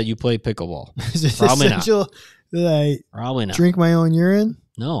essential that you play pickleball? Is it Probably essential that I Probably not. drink my own urine?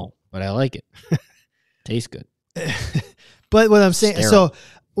 No, but I like it. Tastes good. But what I'm saying, so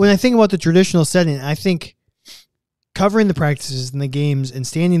when I think about the traditional setting, I think covering the practices and the games and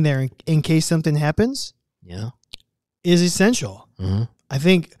standing there in case something happens is essential. Mm-hmm. I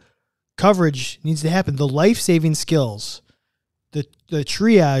think coverage needs to happen. The life-saving skills, the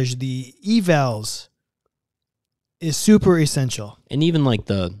triage, the evals is super essential. And even like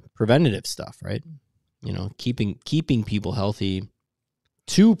the preventative stuff, right? You know, keeping people healthy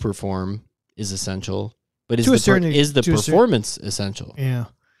to perform is essential. But is the performance essential? Yeah.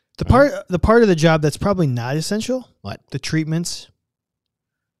 The part of the job that's probably not essential? What? The treatments,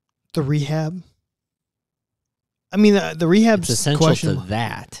 the rehab. I mean, the rehab's it's essential to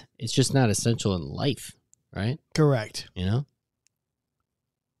that. It's just not essential in life, right? Correct. You know?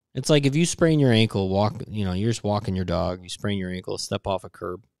 It's like if you sprain your ankle, you're just walking your dog, you sprain your ankle, step off a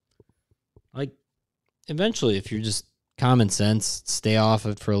curb. Like, eventually, if you're just common sense, stay off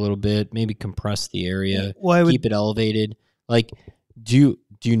it for a little bit, maybe compress the area, keep it elevated. Like, do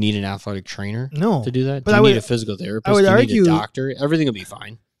you need an athletic trainer to do that? But do you need a physical therapist? Do you need a doctor? Everything will be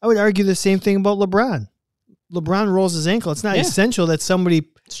fine. I would argue the same thing about LeBron. LeBron rolls his ankle. It's not essential that somebody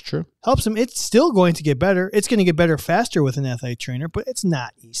helps him. It's still going to get better. It's going to get better faster with an athletic trainer, but it's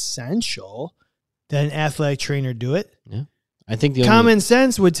not essential that an athletic trainer do it. Yeah. I think the common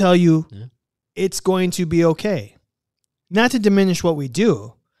sense would tell you it's going to be okay. Not to diminish what we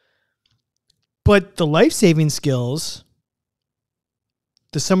do, but the life-saving skills,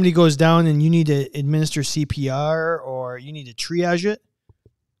 if somebody goes down and you need to administer CPR or you need to triage it,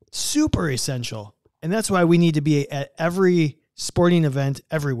 super essential. And that's why we need to be at every sporting event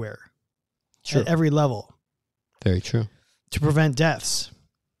everywhere, at every level. Very true. To prevent deaths.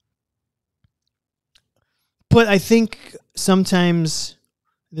 But I think sometimes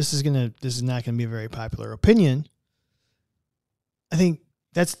this is not gonna be a very popular opinion. I think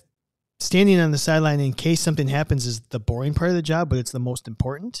that's standing on the sideline in case something happens is the boring part of the job, but it's the most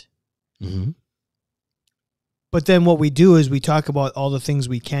important. Mm-hmm. But then what we do is we talk about all the things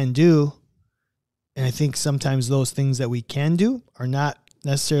we can do. And I think sometimes those things that we can do are not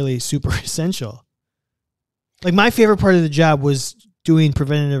necessarily super essential. Like my favorite part of the job was doing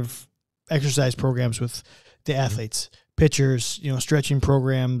preventative exercise programs with the athletes, pitchers, stretching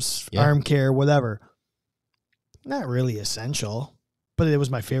programs, arm care, whatever. Not really essential, but it was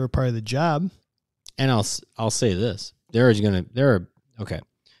my favorite part of the job. And I'll say this: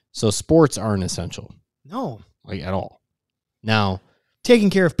 so sports aren't essential. No, like at all. Now,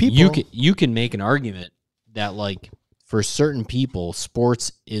 taking care of people, you can make an argument that like for certain people,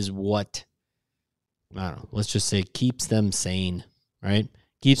 sports is what, I don't know, let's just say keeps them sane, right?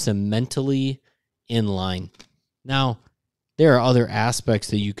 Keeps them mentally in line. Now, there are other aspects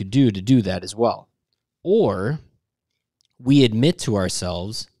that you could do to do that as well. Or we admit to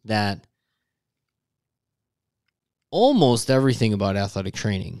ourselves that almost everything about athletic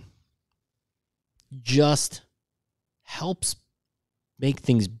training just helps make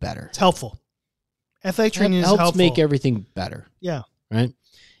things better. It's helpful. Athletic training is helpful. Helps make everything better. Yeah. Right?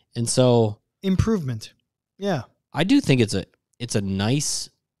 And so improvement. Yeah. I do think it's a nice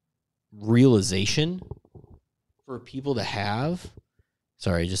realization for people to have.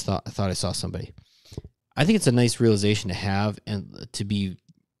 Sorry, I thought I saw somebody. I think it's a nice realization to have and to be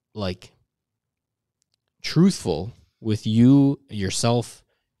like truthful with you, yourself,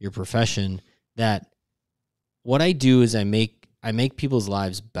 your profession, that what I do is I make people's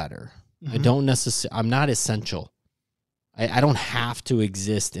lives better. Mm-hmm. I don't necessarily, I'm not essential. I don't have to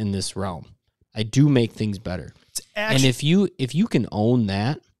exist in this realm. I do make things better. And if you can own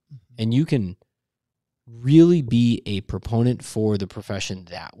that and you can really be a proponent for the profession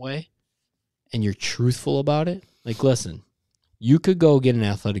that way and you're truthful about it, like, listen, you could go get an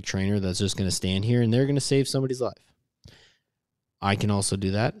athletic trainer that's just going to stand here and they're going to save somebody's life. I can also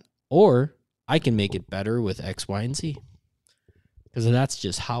do that. Or I can make it better with X, Y, and Z. Because that's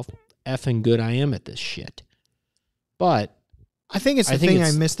just how effing good I am at this shit. But I think it's the thing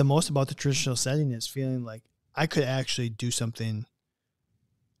I miss the most about the traditional setting is feeling like I could actually do something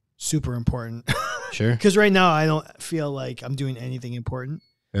super important. Sure. Because right now I don't feel like I'm doing anything important.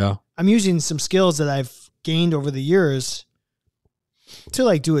 Yeah. I'm using some skills that I've gained over the years to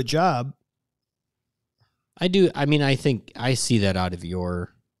like do a job. I do. I mean, I think I see that out of your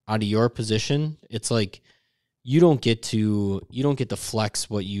position. It's like you don't get to flex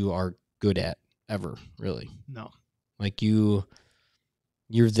what you are good at ever, really. No. Like you're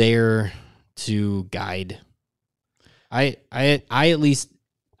there to guide. I at least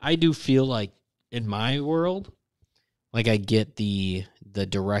I do feel like in my world, like I get the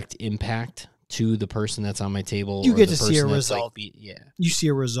direct impact to the person that's on my table. You get to see a result. Like, yeah. You see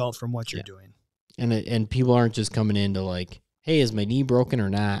a result from what you're doing. And people aren't just coming in to like, hey, is my knee broken or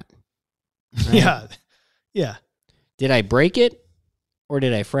not? Right? Yeah. Yeah. Did I break it or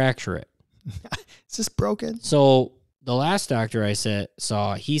did I fracture it? Is this broken? So the last doctor I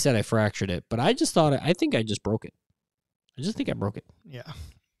saw, he said I fractured it, but I think I just broke it. I just think I broke it. Yeah.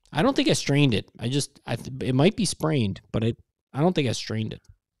 I don't think I strained it. It might be sprained, but I don't think I strained it.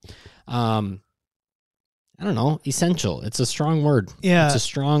 I don't know. Essential. It's a strong word. Yeah. It's a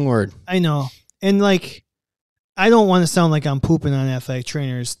strong word. I know. And like, I don't want to sound like I'm pooping on athletic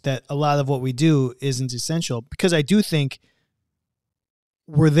trainers that a lot of what we do isn't essential, because I do think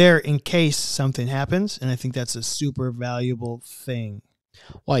we're there in case something happens. And I think that's a super valuable thing.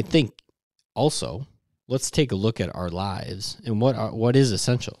 Well, I think also let's take a look at our lives and what is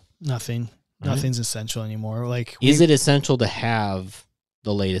essential. Nothing. Right? Nothing's essential anymore. Like, is it essential to have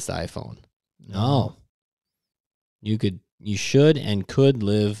the latest iPhone? No. You should and could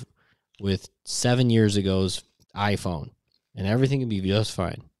live with 7 years ago's iPhone and everything would be just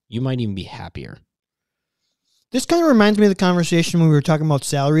fine. You might even be happier. This kind of reminds me of the conversation when we were talking about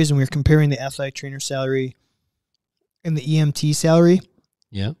salaries and we were comparing the athletic trainer salary and the EMT salary.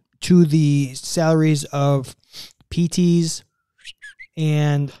 Yeah. To the salaries of PTs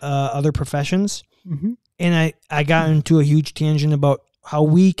and other professions. Mm-hmm. And I got into a huge tangent about how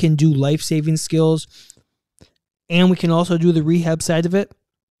we can do life-saving skills and we can also do the rehab side of it.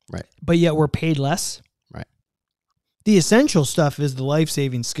 Right. But yet we're paid less. Right. The essential stuff is the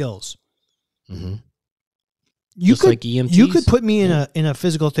life-saving skills. Mm-hmm. You Just could, like EMTs? You could put me in a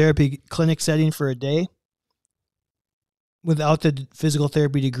physical therapy clinic setting for a day without the physical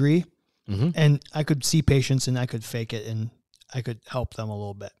therapy degree, and I could see patients and I could fake it and I could help them a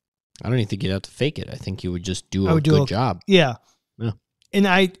little bit. I don't even think you'd have to fake it. I think you would just do a good job. Yeah. And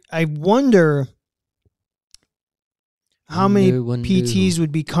I wonder how many PTs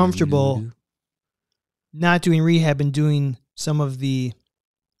would be comfortable not doing rehab and doing some of the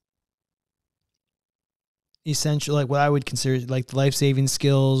essential, like what I would consider like the life-saving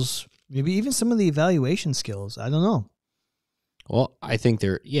skills, maybe even some of the evaluation skills. I don't know. Well, I think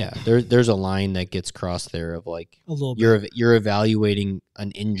there's a line that gets crossed there of like a little bit. You're evaluating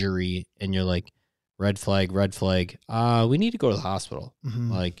an injury and you're like, red flag. We need to go to the hospital.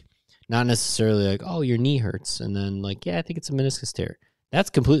 Mm-hmm. Like, not necessarily like, oh, your knee hurts, and then like, yeah, I think it's a meniscus tear. That's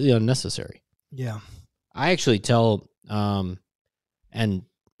completely unnecessary. Yeah, I actually tell, and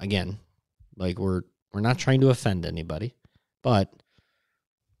again, like we're not trying to offend anybody, but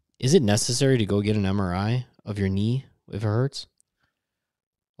is it necessary to go get an MRI of your knee if it hurts?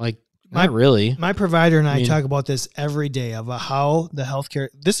 Like, not really. My provider and I talk about this every day about how the healthcare.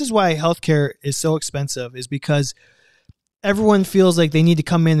 This is why healthcare is so expensive, is because everyone feels like they need to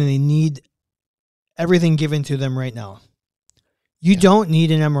come in and they need everything given to them right now. You don't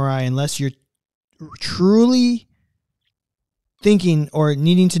need an MRI unless you're truly thinking or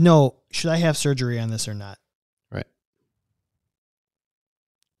needing to know, should I have surgery on this or not? Right.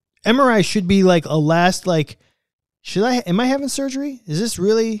 MRI should be like a last, like, am I having surgery? Is this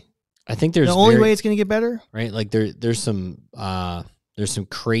really I think there's the only way it's going to get better? Right. Like there's some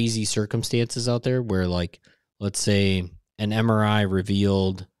crazy circumstances out there where, like, let's say an MRI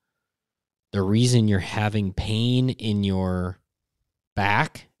revealed the reason you're having pain in your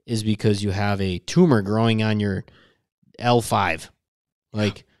back is because you have a tumor growing on your L5.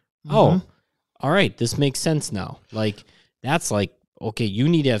 Like, oh, all right, this makes sense now. Like, that's like, okay, you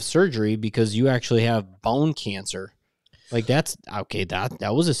need to have surgery because you actually have bone cancer. Like, that's okay.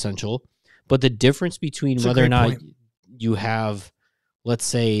 That was essential. But the difference between whether or not you have, let's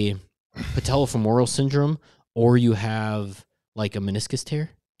say, patellofemoral syndrome or you have like a meniscus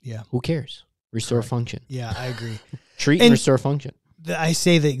tear, who cares? Restore function. Yeah, I agree. Treat and restore function. I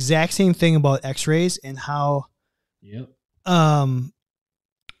say the exact same thing about X-rays and how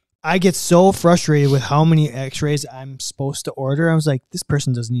I get so frustrated with how many x-rays I'm supposed to order. I was like, this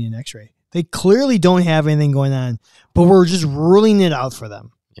person doesn't need an x-ray. They clearly don't have anything going on, but we're just ruling it out for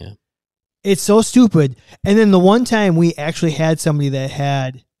them. Yeah. It's so stupid. And then the one time we actually had somebody that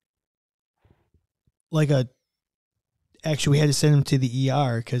had like actually we had to send them to the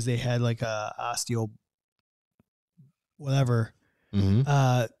ER because they had like a osteo, whatever,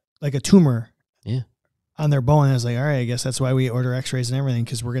 like a tumor. Yeah. On their bone. And I was like, all right, I guess that's why we order x-rays and everything,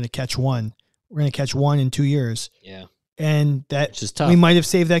 because we're going to catch one. We're going to catch one in 2 years. Yeah. And that Which is tough. we might have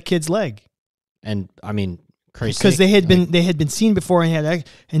saved that kid's leg. And I mean, crazy. Because they had been seen before and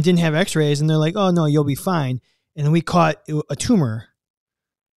didn't have x-rays, and they're like, oh no, you'll be fine. And then we caught a tumor.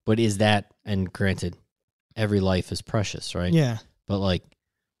 But is that, and granted, every life is precious, right? Yeah. But like,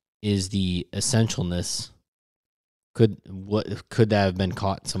 is the essentialness, could that have been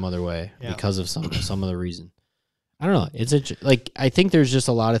caught some other way because of some other reason? I don't know. It's I think there's just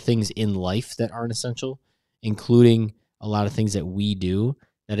a lot of things in life that aren't essential, including a lot of things that we do,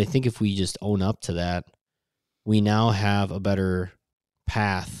 that I think if we just own up to that, we now have a better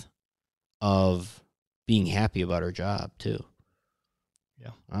path of being happy about our job too.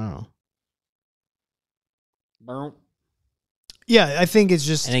 Yeah. I don't know. Yeah, I think it's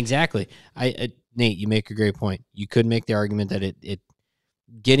just... And exactly. Nate, you make a great point. You could make the argument that it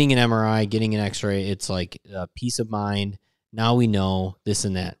getting an MRI, getting an X-ray, it's like a peace of mind. Now we know this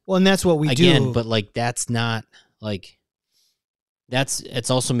and that. Well, and that's what we do. But like, that's not like, it's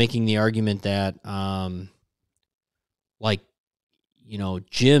also making the argument that, like, you know,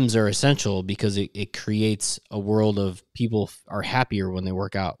 gyms are essential because it creates a world of people are happier when they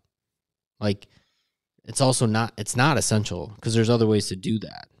work out. Like, it's not essential because there's other ways to do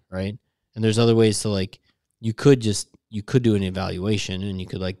that, right? And there's other ways to, like, you could do an evaluation and you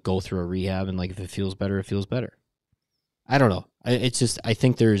could like go through a rehab, and like if it feels better, it feels better. I don't know. It's just, I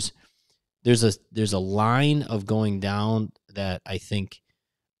think there's a line of going down that I think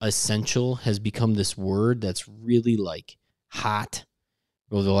essential has become this word that's really like hot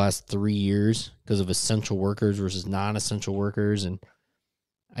over the last 3 years because of essential workers versus non-essential workers. And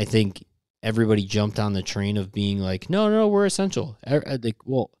I think everybody jumped on the train of being like, no, we're essential. Like,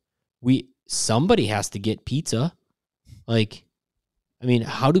 well, somebody has to get pizza. Like, I mean,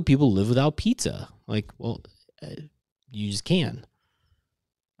 how do people live without pizza? Like, well, you just can.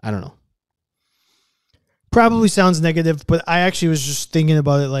 I don't know. Probably sounds negative, but I actually was just thinking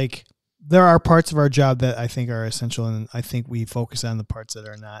about it. Like, there are parts of our job that I think are essential, and I think we focus on the parts that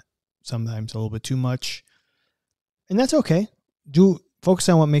are not sometimes a little bit too much. And that's okay. Focus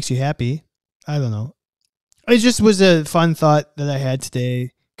on what makes you happy. I don't know. It just was a fun thought that I had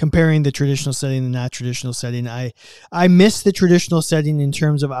today, comparing the traditional setting and not traditional setting. I miss the traditional setting in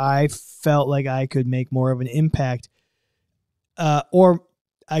terms of I felt like I could make more of an impact, or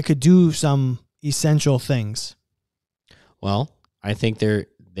I could do some essential things. Well, I think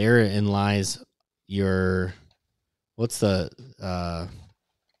therein lies your, what's the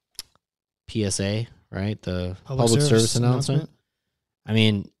PSA, right? The public service announcement. I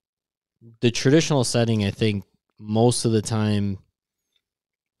mean, the traditional setting, I think most of the time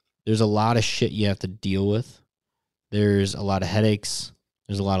there's a lot of shit you have to deal with. There's a lot of headaches.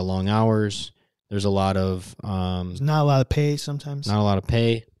 There's a lot of long hours. There's a lot of there's not a lot of pay sometimes. Not a lot of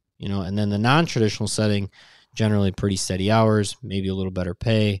pay, you know. And then the non-traditional setting, generally pretty steady hours, maybe a little better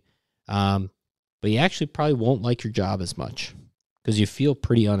pay, but you actually probably won't like your job as much because you feel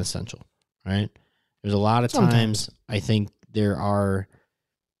pretty unessential, right? There's a lot of times I think there are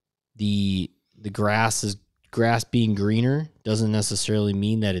the grass being greener doesn't necessarily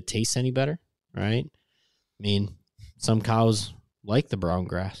mean that it tastes any better, right? I mean, some cows like the brown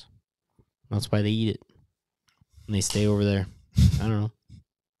grass. That's why they eat it. And they stay over there. I don't know.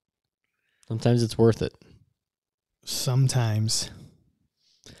 Sometimes it's worth it. Sometimes.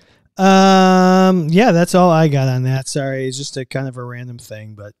 Yeah, that's all I got on that. Sorry, it's just a kind of a random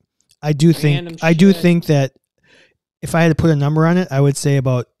thing, but I do think that if I had to put a number on it, I would say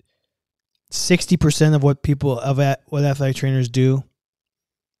about 60% of what athletic trainers do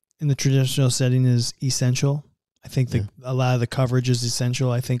in the traditional setting is essential. I think a lot of the coverage is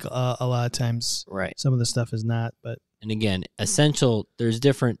essential. I think a lot of times some of the stuff is not. But and again, essential, there's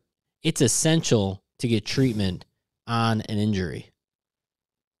different. It's essential to get treatment on an injury.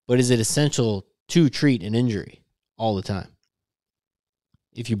 But is it essential to treat an injury all the time?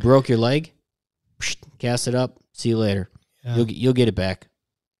 If you broke your leg, cast it up, see you later. Yeah. You'll get it back.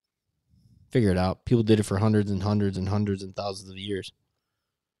 Figure it out. People did it for hundreds and hundreds and hundreds and thousands of years.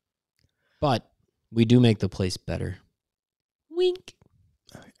 But we do make the place better. Wink.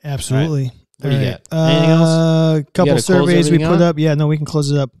 Absolutely. Right. What do you got? Anything else? A couple surveys we put up. Yeah, no, we can close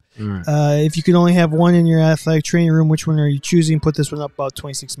it up. All right. If you could only have one in your athletic training room, which one are you choosing? Put this one up about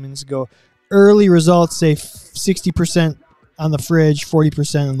 26 minutes ago. Early results say 60% on the fridge,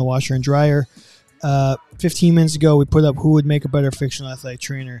 40% on the washer and dryer. 15 minutes ago, we put up who would make a better fictional athletic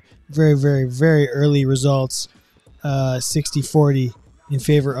trainer. Very, very, very early results, 60-40 in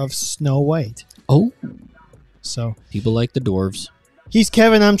favor of Snow White. Oh, so people like the dwarves. He's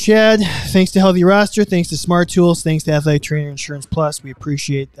Kevin. I'm Chad. Thanks to Healthy Roster. Thanks to Smart Tools. Thanks to Athletic Trainer Insurance Plus. We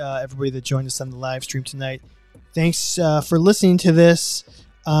appreciate everybody that joined us on the live stream tonight. Thanks for listening to this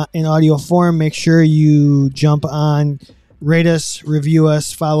in audio form. Make sure you jump on, rate us, review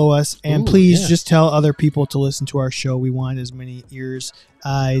us, follow us, and please just tell other people to listen to our show. We want as many ears,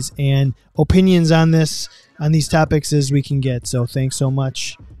 eyes, and opinions on these topics as we can get. So thanks so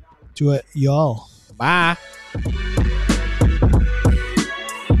much to y'all. Bye.